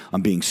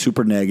I'm being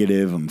super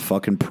negative. I'm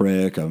fucking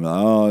prick.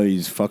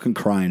 He's fucking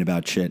crying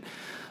about shit.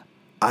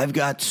 I've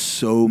got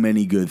so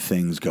many good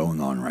things going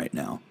on right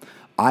now.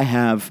 I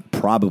have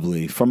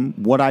probably, from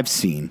what I've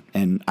seen,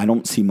 and I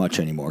don't see much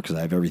anymore because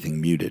I have everything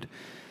muted,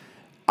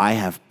 I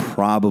have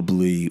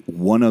probably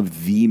one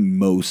of the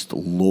most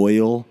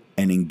loyal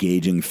and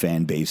engaging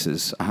fan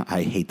bases.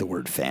 I hate the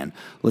word fan.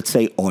 Let's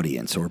say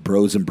audience or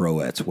bros and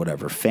broettes,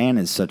 whatever. Fan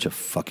is such a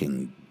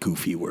fucking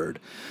goofy word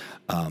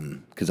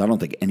because I don't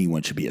think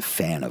anyone should be a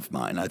fan of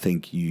mine. I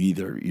think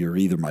you're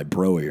either my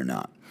bro or you're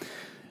not.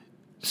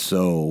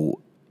 So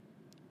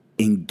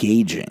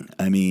engaging.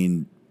 I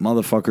mean,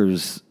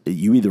 motherfuckers,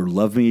 you either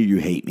love me or you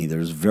hate me.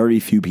 There's very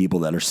few people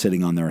that are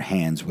sitting on their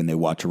hands when they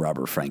watch a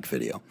Robert Frank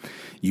video.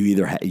 You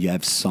either you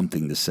have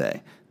something to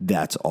say.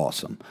 That's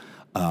awesome.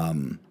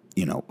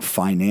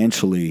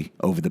 Financially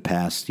over the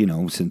past,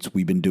 since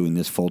we've been doing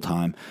this full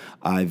time,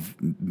 I've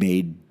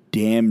made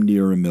damn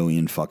near $1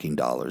 million fucking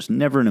dollars.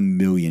 Never in a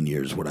million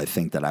years would I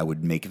think that I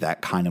would make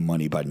that kind of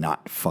money by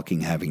not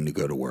fucking having to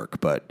go to work.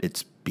 But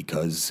it's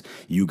because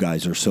you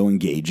guys are so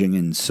engaging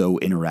and so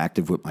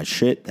interactive with my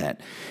shit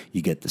that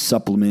you get the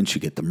supplements,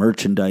 you get the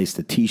merchandise,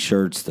 the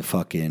t-shirts, the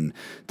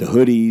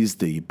hoodies,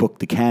 the book,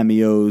 the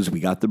cameos. We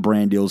got the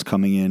brand deals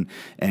coming in,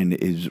 and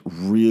is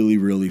really,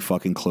 really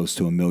fucking close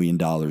to $1 million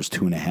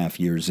 2.5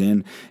 years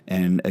in.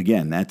 And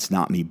again, that's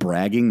not me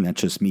bragging.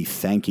 That's just me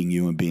thanking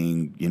you and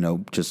being,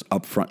 just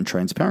upfront and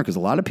transparent, because a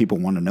lot of people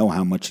want to know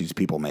how much these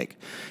people make.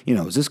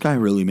 Is this guy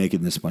really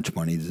making this much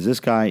money? Does this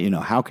guy,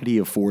 how could he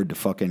afford to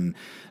fucking,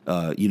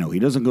 he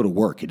doesn't go to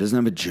work. He doesn't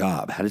have a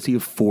job. How does he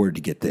afford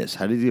to get this?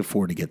 How does he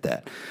afford to get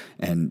that?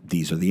 And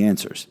these are the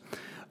answers.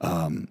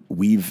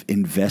 We've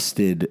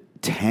invested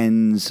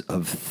tens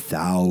of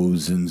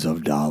thousands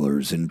of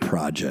dollars in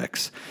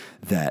projects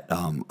that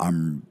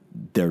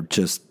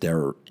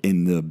they're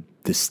in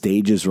the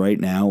stages right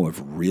now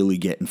of really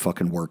getting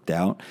fucking worked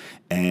out,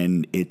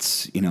 and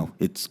it's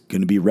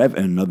going to be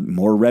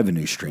more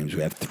revenue streams.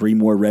 We have 3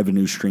 more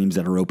revenue streams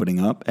that are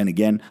opening up, and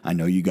again, I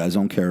know you guys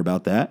don't care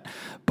about that,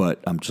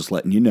 but I'm just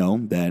letting you know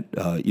that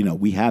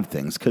we have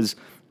things, because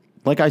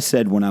like I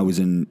said when I was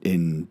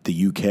in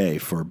the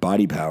UK for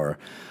Body Power,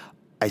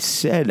 I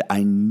said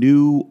I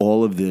knew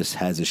all of this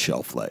has a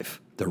shelf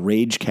life. The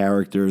Rage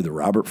character, the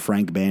Robert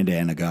Frank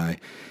bandana guy,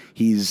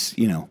 he's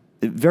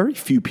very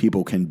few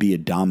people can be a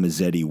Dom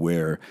Mazzetti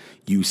where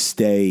you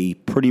stay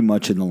pretty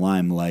much in the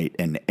limelight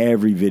and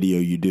every video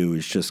you do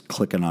is just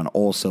clicking on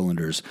all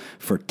cylinders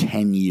for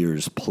 10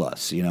 years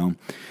plus,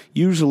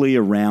 Usually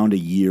around a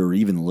year or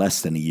even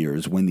less than a year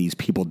is when these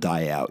people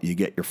die out. You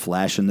get your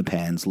flash in the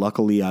pans.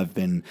 Luckily,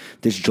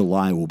 this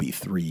July will be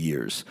 3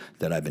 years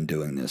that I've been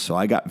doing this. So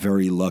I got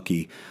very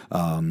lucky.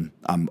 I'm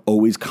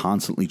always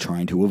constantly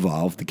trying to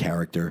evolve the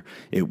character.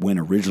 It went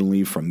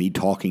originally from me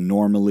talking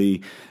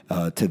normally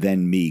to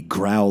then me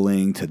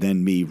growling, to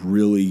then me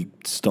really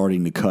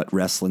starting to cut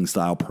wrestling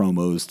style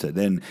promos, to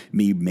then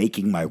me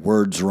making my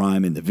words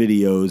rhyme in the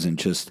videos and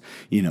just,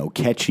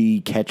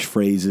 catchy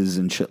catchphrases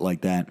and shit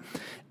like that.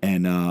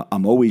 And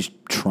I'm always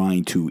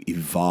trying to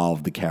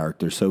evolve the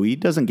character so he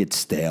doesn't get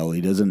stale.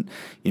 He doesn't,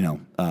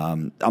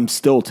 I'm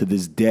still to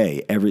this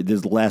day,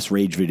 this last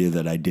Rage video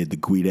that I did, the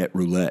Guidette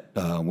Roulette,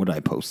 what did I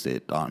post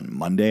it on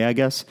Monday, I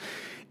guess?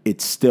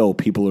 It's still,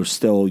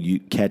 you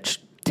catch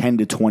 10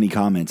 to 20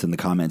 comments in the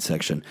comment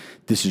section.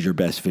 This is your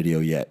best video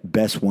yet.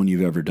 Best one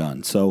you've ever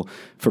done. So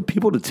for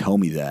people to tell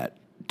me that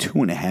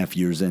 2.5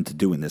 years into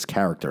doing this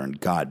character, and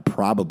God,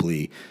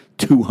 probably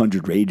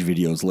 200 Rage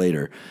videos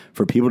later,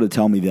 for people to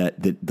tell me that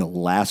the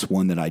last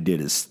one that I did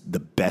is the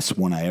best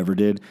one I ever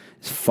did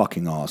is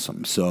fucking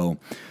awesome. So,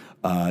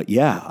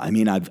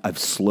 I've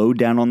slowed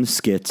down on the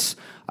skits.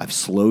 I've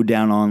slowed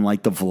down on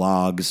like the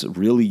vlogs.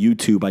 Really,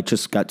 YouTube, I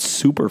just got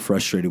super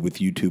frustrated with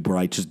YouTube where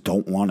I just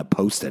don't want to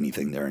post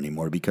anything there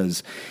anymore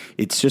because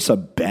it's just a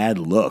bad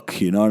look.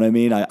 You know what I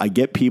mean? I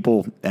get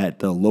people at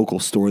the local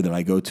store that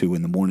I go to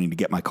in the morning to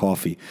get my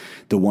coffee.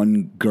 The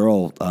one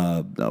girl,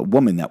 a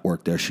woman that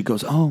worked there, she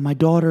goes, "Oh, my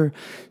daughter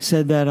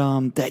said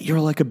that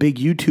you're like a big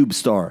YouTube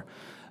star."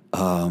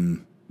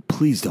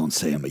 Please don't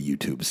say I'm a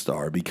YouTube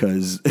star,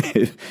 because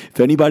if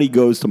anybody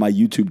goes to my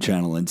YouTube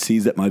channel and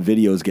sees that my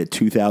videos get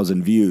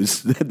 2,000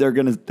 views, they're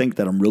going to think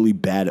that I'm really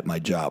bad at my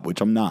job,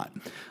 which I'm not.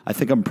 I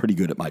think I'm pretty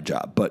good at my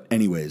job. But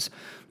anyways,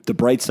 the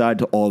bright side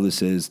to all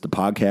this is the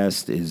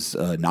podcast is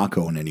not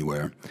going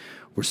anywhere.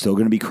 We're still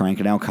going to be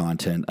cranking out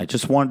content. I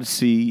just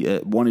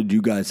wanted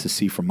you guys to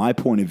see from my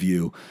point of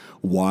view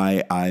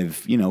why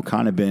I've,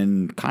 kind of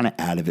been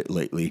out of it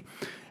lately.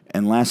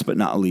 And last but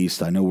not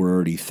least, I know we're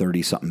already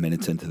 30-something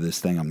minutes into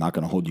this thing. I'm not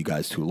going to hold you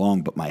guys too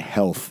long, but my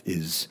health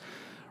is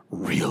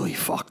really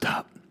fucked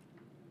up.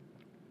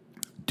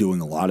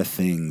 Doing a lot of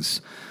things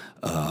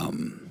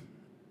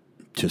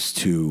just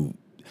to...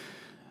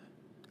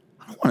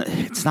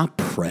 it's not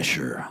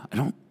pressure.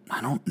 I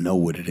don't know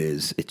what it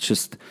is. It's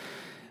just...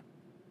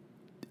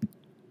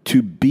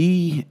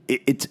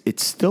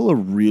 It's still a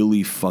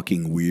really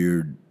fucking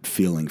weird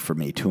feeling for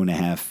me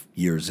 2.5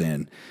 years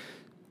in.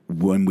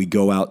 When we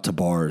go out to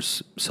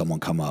bars, someone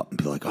come up and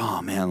be like,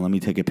 "Oh man, let me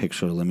take a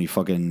picture.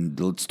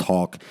 Let's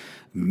talk.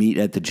 Meet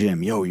at the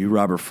gym. Yo, you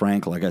Robert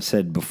Frank?" Like I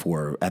said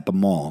before, at the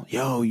mall.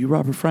 "Yo, you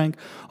Robert Frank?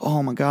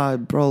 Oh my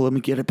God, bro, let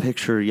me get a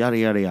picture." Yada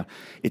yada yada.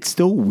 It's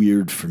still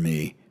weird for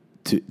me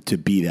to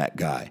be that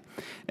guy,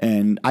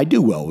 and I do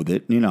well with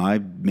it. I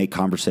make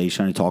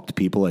conversation. I talk to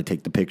people. I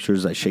take the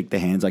pictures. I shake the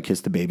hands. I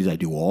kiss the babies. I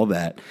do all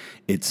that.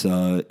 It's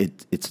a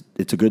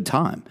good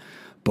time.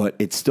 But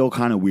it's still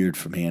kind of weird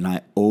for me, and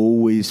I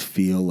always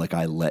feel like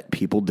I let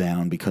people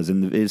down because,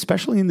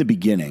 especially in the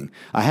beginning,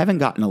 I haven't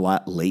gotten a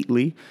lot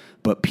lately,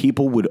 but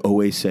people would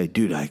always say,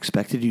 "Dude, I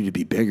expected you to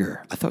be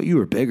bigger. I thought you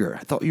were bigger.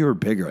 I thought you were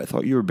bigger. I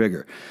thought you were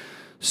bigger."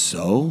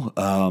 So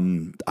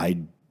I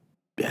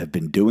have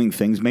been doing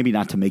things, maybe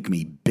not to make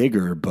me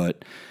bigger,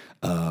 but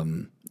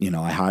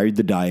I hired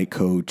the diet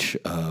coach,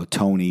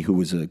 Tony, who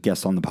was a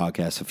guest on the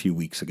podcast a few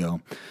weeks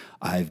ago.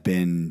 I've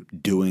been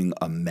doing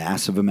a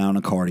massive amount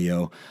of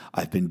cardio.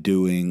 I've been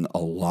doing a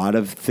lot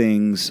of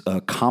things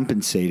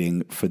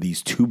compensating for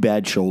these 2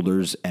 bad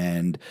shoulders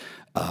and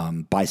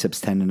biceps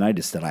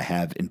tendonitis that I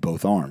have in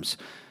both arms.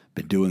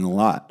 been doing a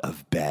lot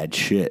of bad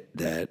shit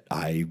that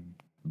I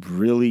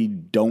really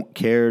don't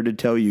care to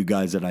tell you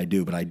guys that I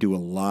do, but I do a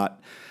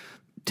lot,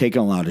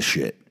 taking a lot of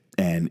shit,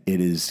 and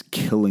it is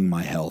killing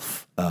my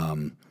health.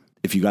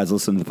 If you guys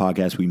listen to the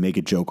podcast, we make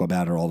a joke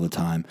about it all the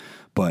time,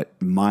 but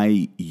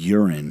my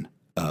urine,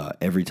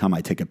 every time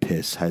I take a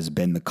piss, has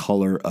been the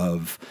color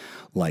of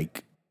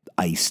like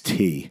iced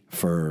tea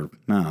for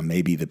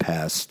maybe the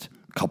past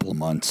couple of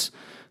months,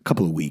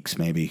 couple of weeks,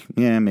 maybe.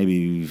 Yeah,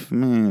 maybe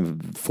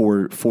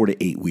 4 to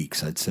 8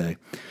 weeks, I'd say.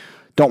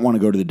 Don't want to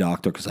go to the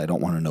doctor because I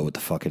don't want to know what the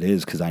fuck it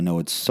is, because I know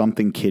it's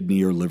something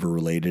kidney or liver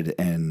related,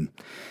 and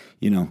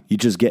you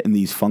just get in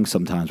these funks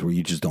sometimes where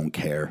you just don't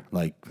care.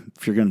 Like,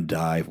 if you're going to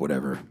die,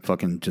 whatever,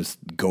 fucking just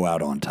go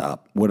out on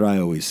top. What do I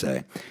always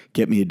say?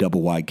 Get me a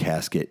double wide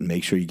casket and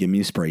make sure you give me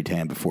a spray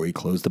tan before you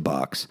close the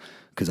box,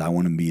 because I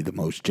want to be the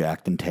most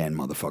jacked and tan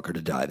motherfucker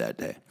to die that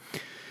day.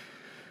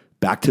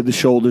 Back to the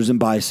shoulders and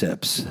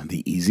biceps.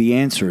 The easy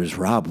answer is,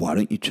 Rob, why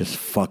don't you just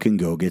fucking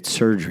go get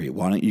surgery?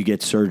 Why don't you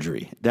get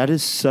surgery? That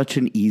is such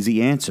an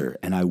easy answer,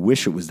 and I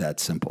wish it was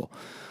that simple.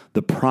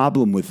 The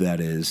problem with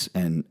that is,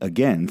 and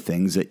again,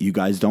 things that you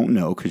guys don't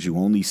know because you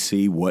only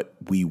see what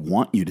we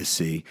want you to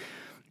see,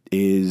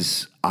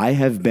 is I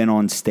have been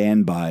on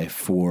standby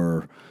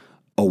for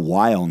a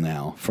while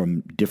now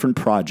from different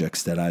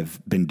projects that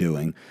I've been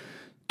doing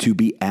to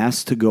be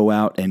asked to go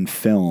out and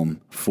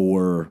film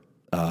for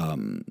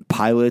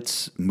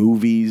pilots,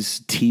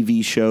 movies,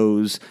 TV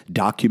shows,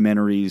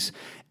 documentaries,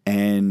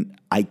 and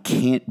I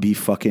can't be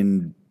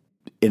fucking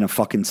in a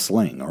fucking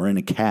sling or in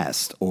a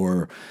cast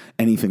or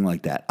anything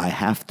like that. I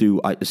have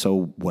to.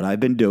 So what I've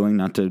been doing,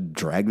 not to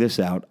drag this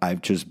out,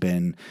 I've just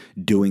been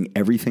doing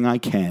everything I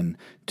can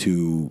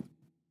to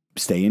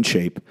stay in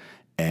shape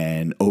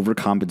and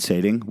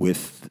overcompensating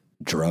with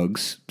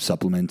drugs,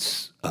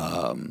 supplements,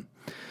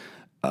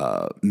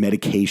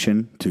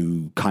 medication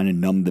to kind of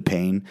numb the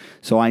pain.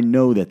 So I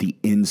know that the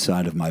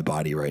inside of my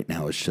body right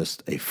now is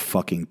just a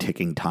fucking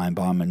ticking time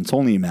bomb, and it's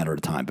only a matter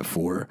of time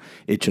before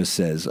it just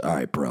says, all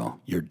right, bro,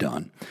 you're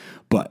done.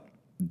 But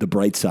the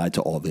bright side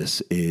to all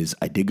this is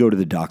I did go to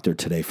the doctor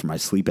today for my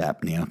sleep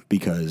apnea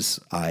because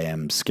I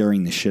am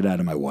scaring the shit out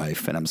of my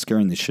wife, and I'm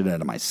scaring the shit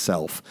out of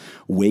myself,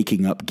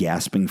 waking up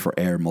gasping for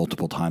air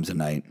multiple times a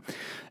night.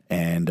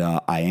 And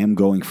I am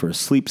going for a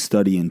sleep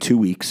study in 2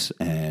 weeks,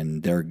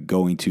 and they're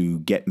going to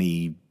get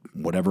me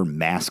whatever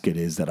mask it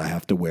is that I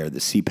have to wear, the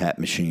CPAP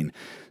machine.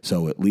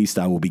 So at least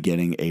I will be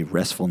getting a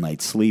restful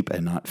night's sleep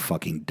and not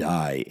fucking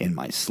die in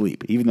my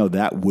sleep, even though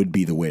that would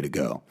be the way to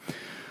go.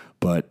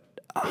 But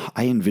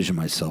I envision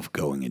myself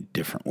going a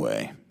different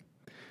way.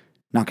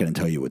 Not going to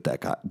tell you what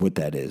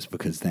that is,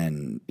 because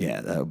then,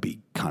 yeah, that would be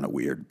kind of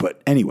weird.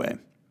 But anyway,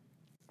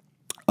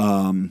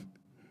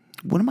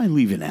 what am I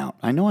leaving out?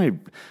 I know I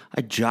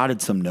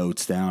jotted some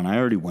notes down. I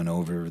already went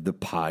over the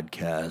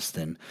podcast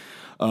and,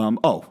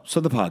 so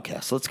the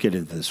podcast. Let's get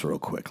into this real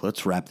quick.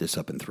 Let's wrap this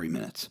up in 3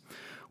 minutes.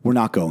 We're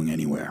not going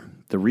anywhere.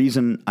 The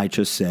reason I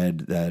just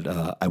said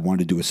that I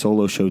wanted to do a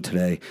solo show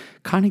today,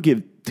 kind of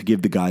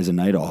give the guys a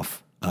night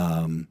off.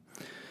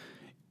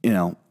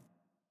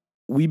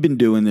 We've been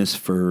doing this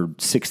for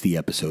 60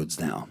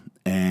 episodes now,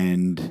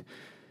 and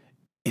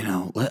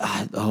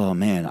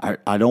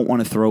I don't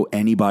want to throw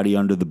anybody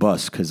under the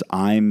bus because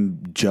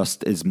I'm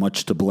just as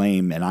much to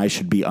blame and I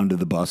should be under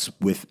the bus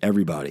with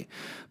everybody.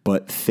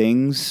 But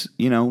things,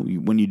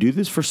 when you do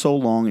this for so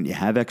long and you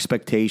have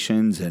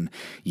expectations and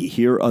you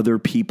hear other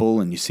people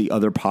and you see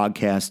other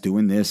podcasts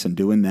doing this and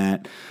doing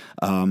that,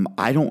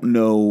 I don't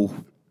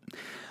know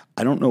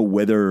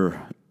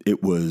whether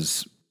it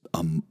was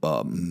a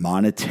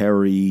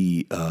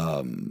monetary,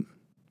 I don't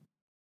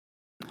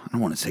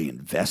want to say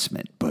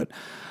investment, but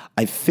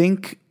I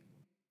think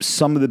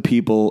some of the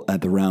people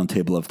at the round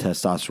table of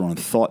testosterone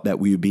thought that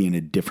we would be in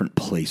a different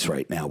place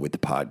right now with the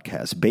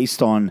podcast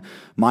based on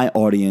my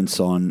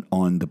audience on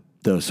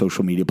the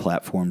social media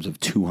platforms of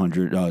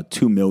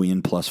 2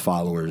 million plus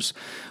followers,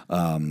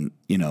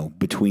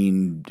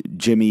 between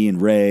Jimmy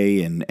and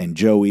Ray and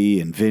Joey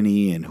and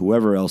Vinny and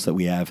whoever else that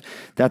we have,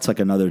 that's like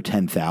another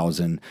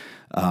 10,000.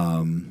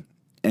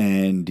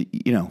 And,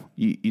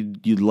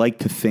 you'd like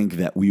to think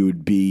that we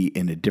would be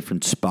in a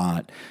different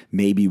spot,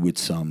 maybe with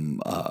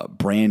some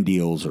brand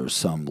deals or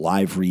some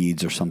live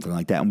reads or something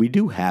like that. And we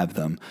do have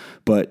them,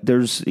 but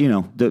there's,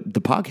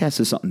 the podcast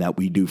is something that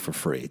we do for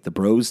free. The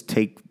bros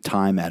take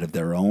time out of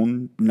their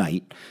own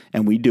night,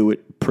 and we do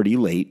it pretty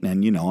late.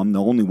 And, I'm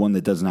the only one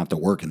that doesn't have to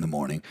work in the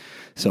morning.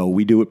 So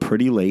we do it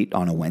pretty late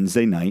on a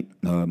Wednesday night,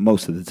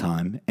 most of the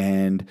time.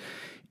 And,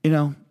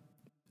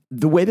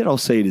 the way that I'll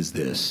say it is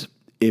this: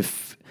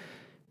 if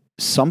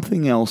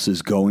something else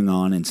is going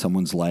on in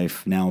someone's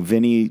life. Now,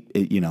 Vinny,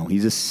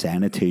 he's a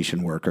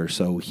sanitation worker,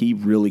 so he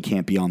really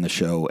can't be on the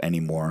show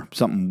anymore.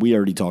 We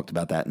already talked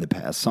about that in the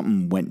past.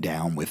 Something went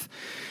down with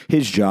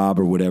his job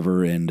or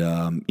whatever, and,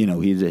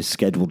 his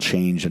schedule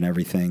changed and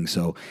everything,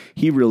 so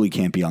he really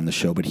can't be on the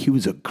show, but he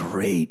was a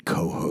great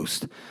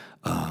co-host.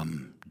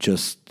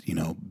 Just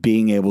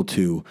being able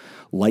to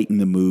lighten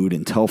the mood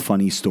and tell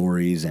funny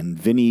stories. And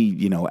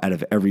Vinny, out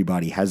of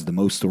everybody, has the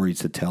most stories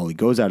to tell. He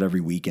goes out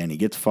every weekend. He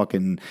gets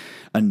fucking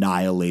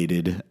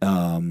annihilated.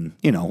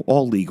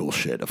 All legal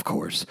shit, of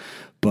course.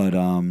 But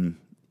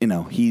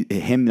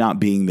him not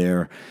being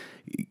there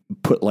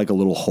put like a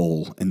little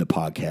hole in the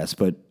podcast.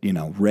 But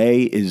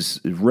Ray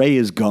is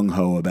gung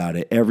ho about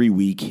it every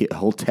week.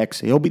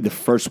 He'll be the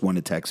first one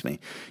to text me,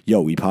 yo,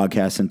 we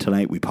podcasting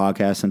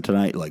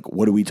tonight, like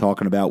what are we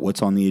talking about,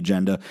 what's on the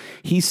agenda?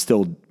 He's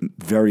still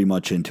very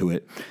much into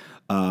it.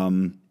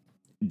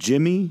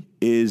 Jimmy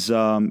is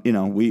I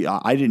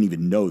didn't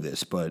even know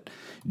this, but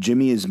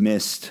Jimmy has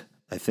missed,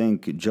 I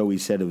think Joey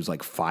said it was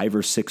like 5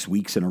 or 6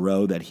 weeks in a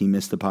row that he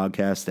missed the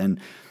podcast. And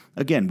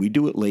again, we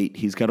do it late.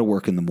 He's got to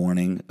work in the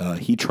morning.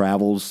 He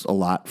travels a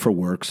lot for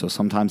work, so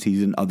sometimes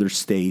he's in other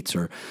states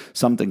or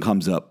something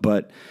comes up.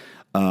 But,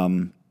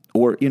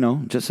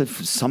 just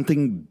if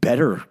something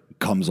better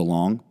comes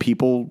along,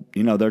 people,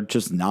 they're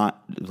just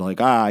not like,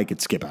 I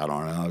could skip out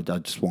on it. I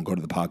just won't go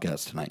to the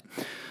podcast tonight.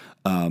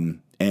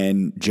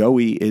 And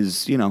Joey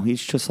is,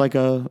 he's just like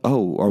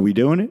are we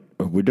doing it?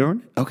 Are we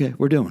doing it? Okay,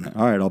 we're doing it.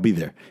 All right, I'll be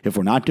there. If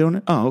we're not doing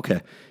it, okay.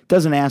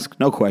 Doesn't ask,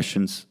 no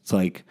questions. It's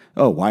like,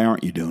 why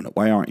aren't you doing it?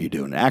 Why aren't you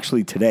doing it?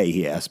 Actually, today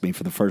he asked me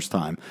for the first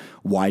time,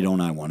 why don't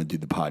I want to do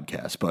the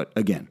podcast? But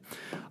again,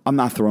 I'm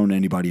not throwing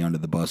anybody under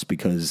the bus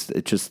because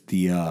it's just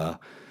the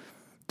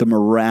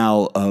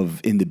morale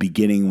of in the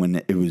beginning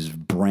when it was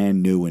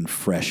brand new and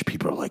fresh,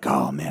 people are like,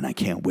 oh man, I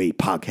can't wait,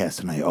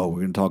 podcast tonight. Oh,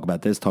 we're going to talk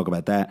about this, talk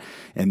about that.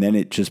 And then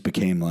it just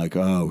became like,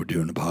 oh, we're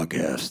doing a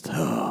podcast.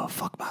 Oh,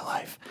 fuck my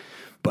life.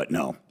 But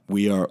no,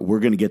 we're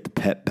going to get the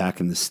pep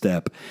back in the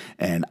step.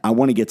 And I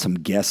want to get some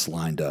guests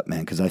lined up,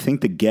 man, because I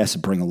think the guests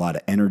bring a lot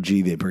of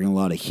energy. They bring a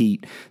lot of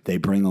heat. They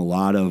bring a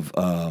lot of,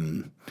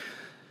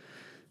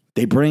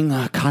 they bring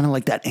kind of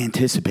like that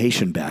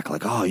anticipation back.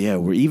 Like, oh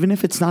yeah, even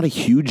if it's not a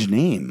huge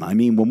name. I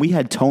mean, when we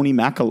had Tony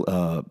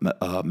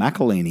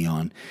McElhaney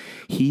on,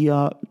 he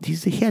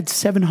had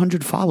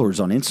 700 followers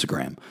on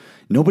Instagram.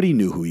 Nobody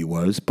knew who he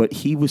was, but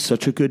he was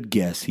such a good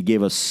guest. He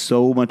gave us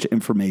so much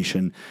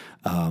information,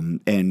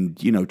 and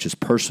just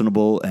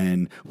personable,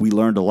 and we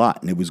learned a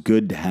lot. And it was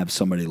good to have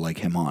somebody like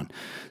him on.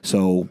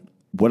 So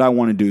what I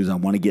want to do is I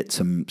want to get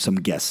some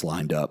guests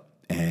lined up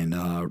and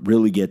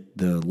really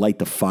light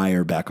the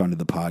fire back onto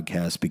the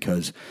podcast,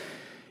 because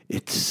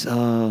it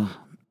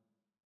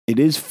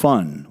is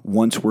fun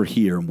once we're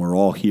here and we're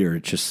all here.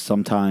 It's just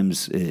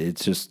sometimes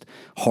it's just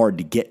hard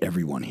to get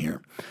everyone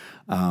here.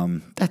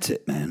 That's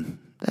it, man.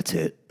 That's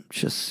it.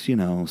 Just,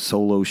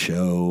 solo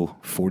show,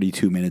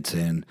 42 minutes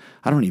in.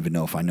 I don't even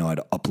know if I know how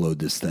to upload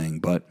this thing.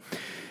 But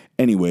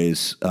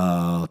anyways,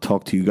 I'll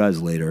talk to you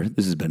guys later.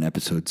 This has been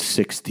episode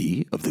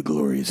 60 of the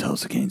Glorious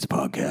House of Canes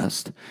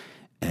podcast.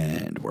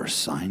 And we're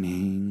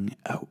signing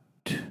out.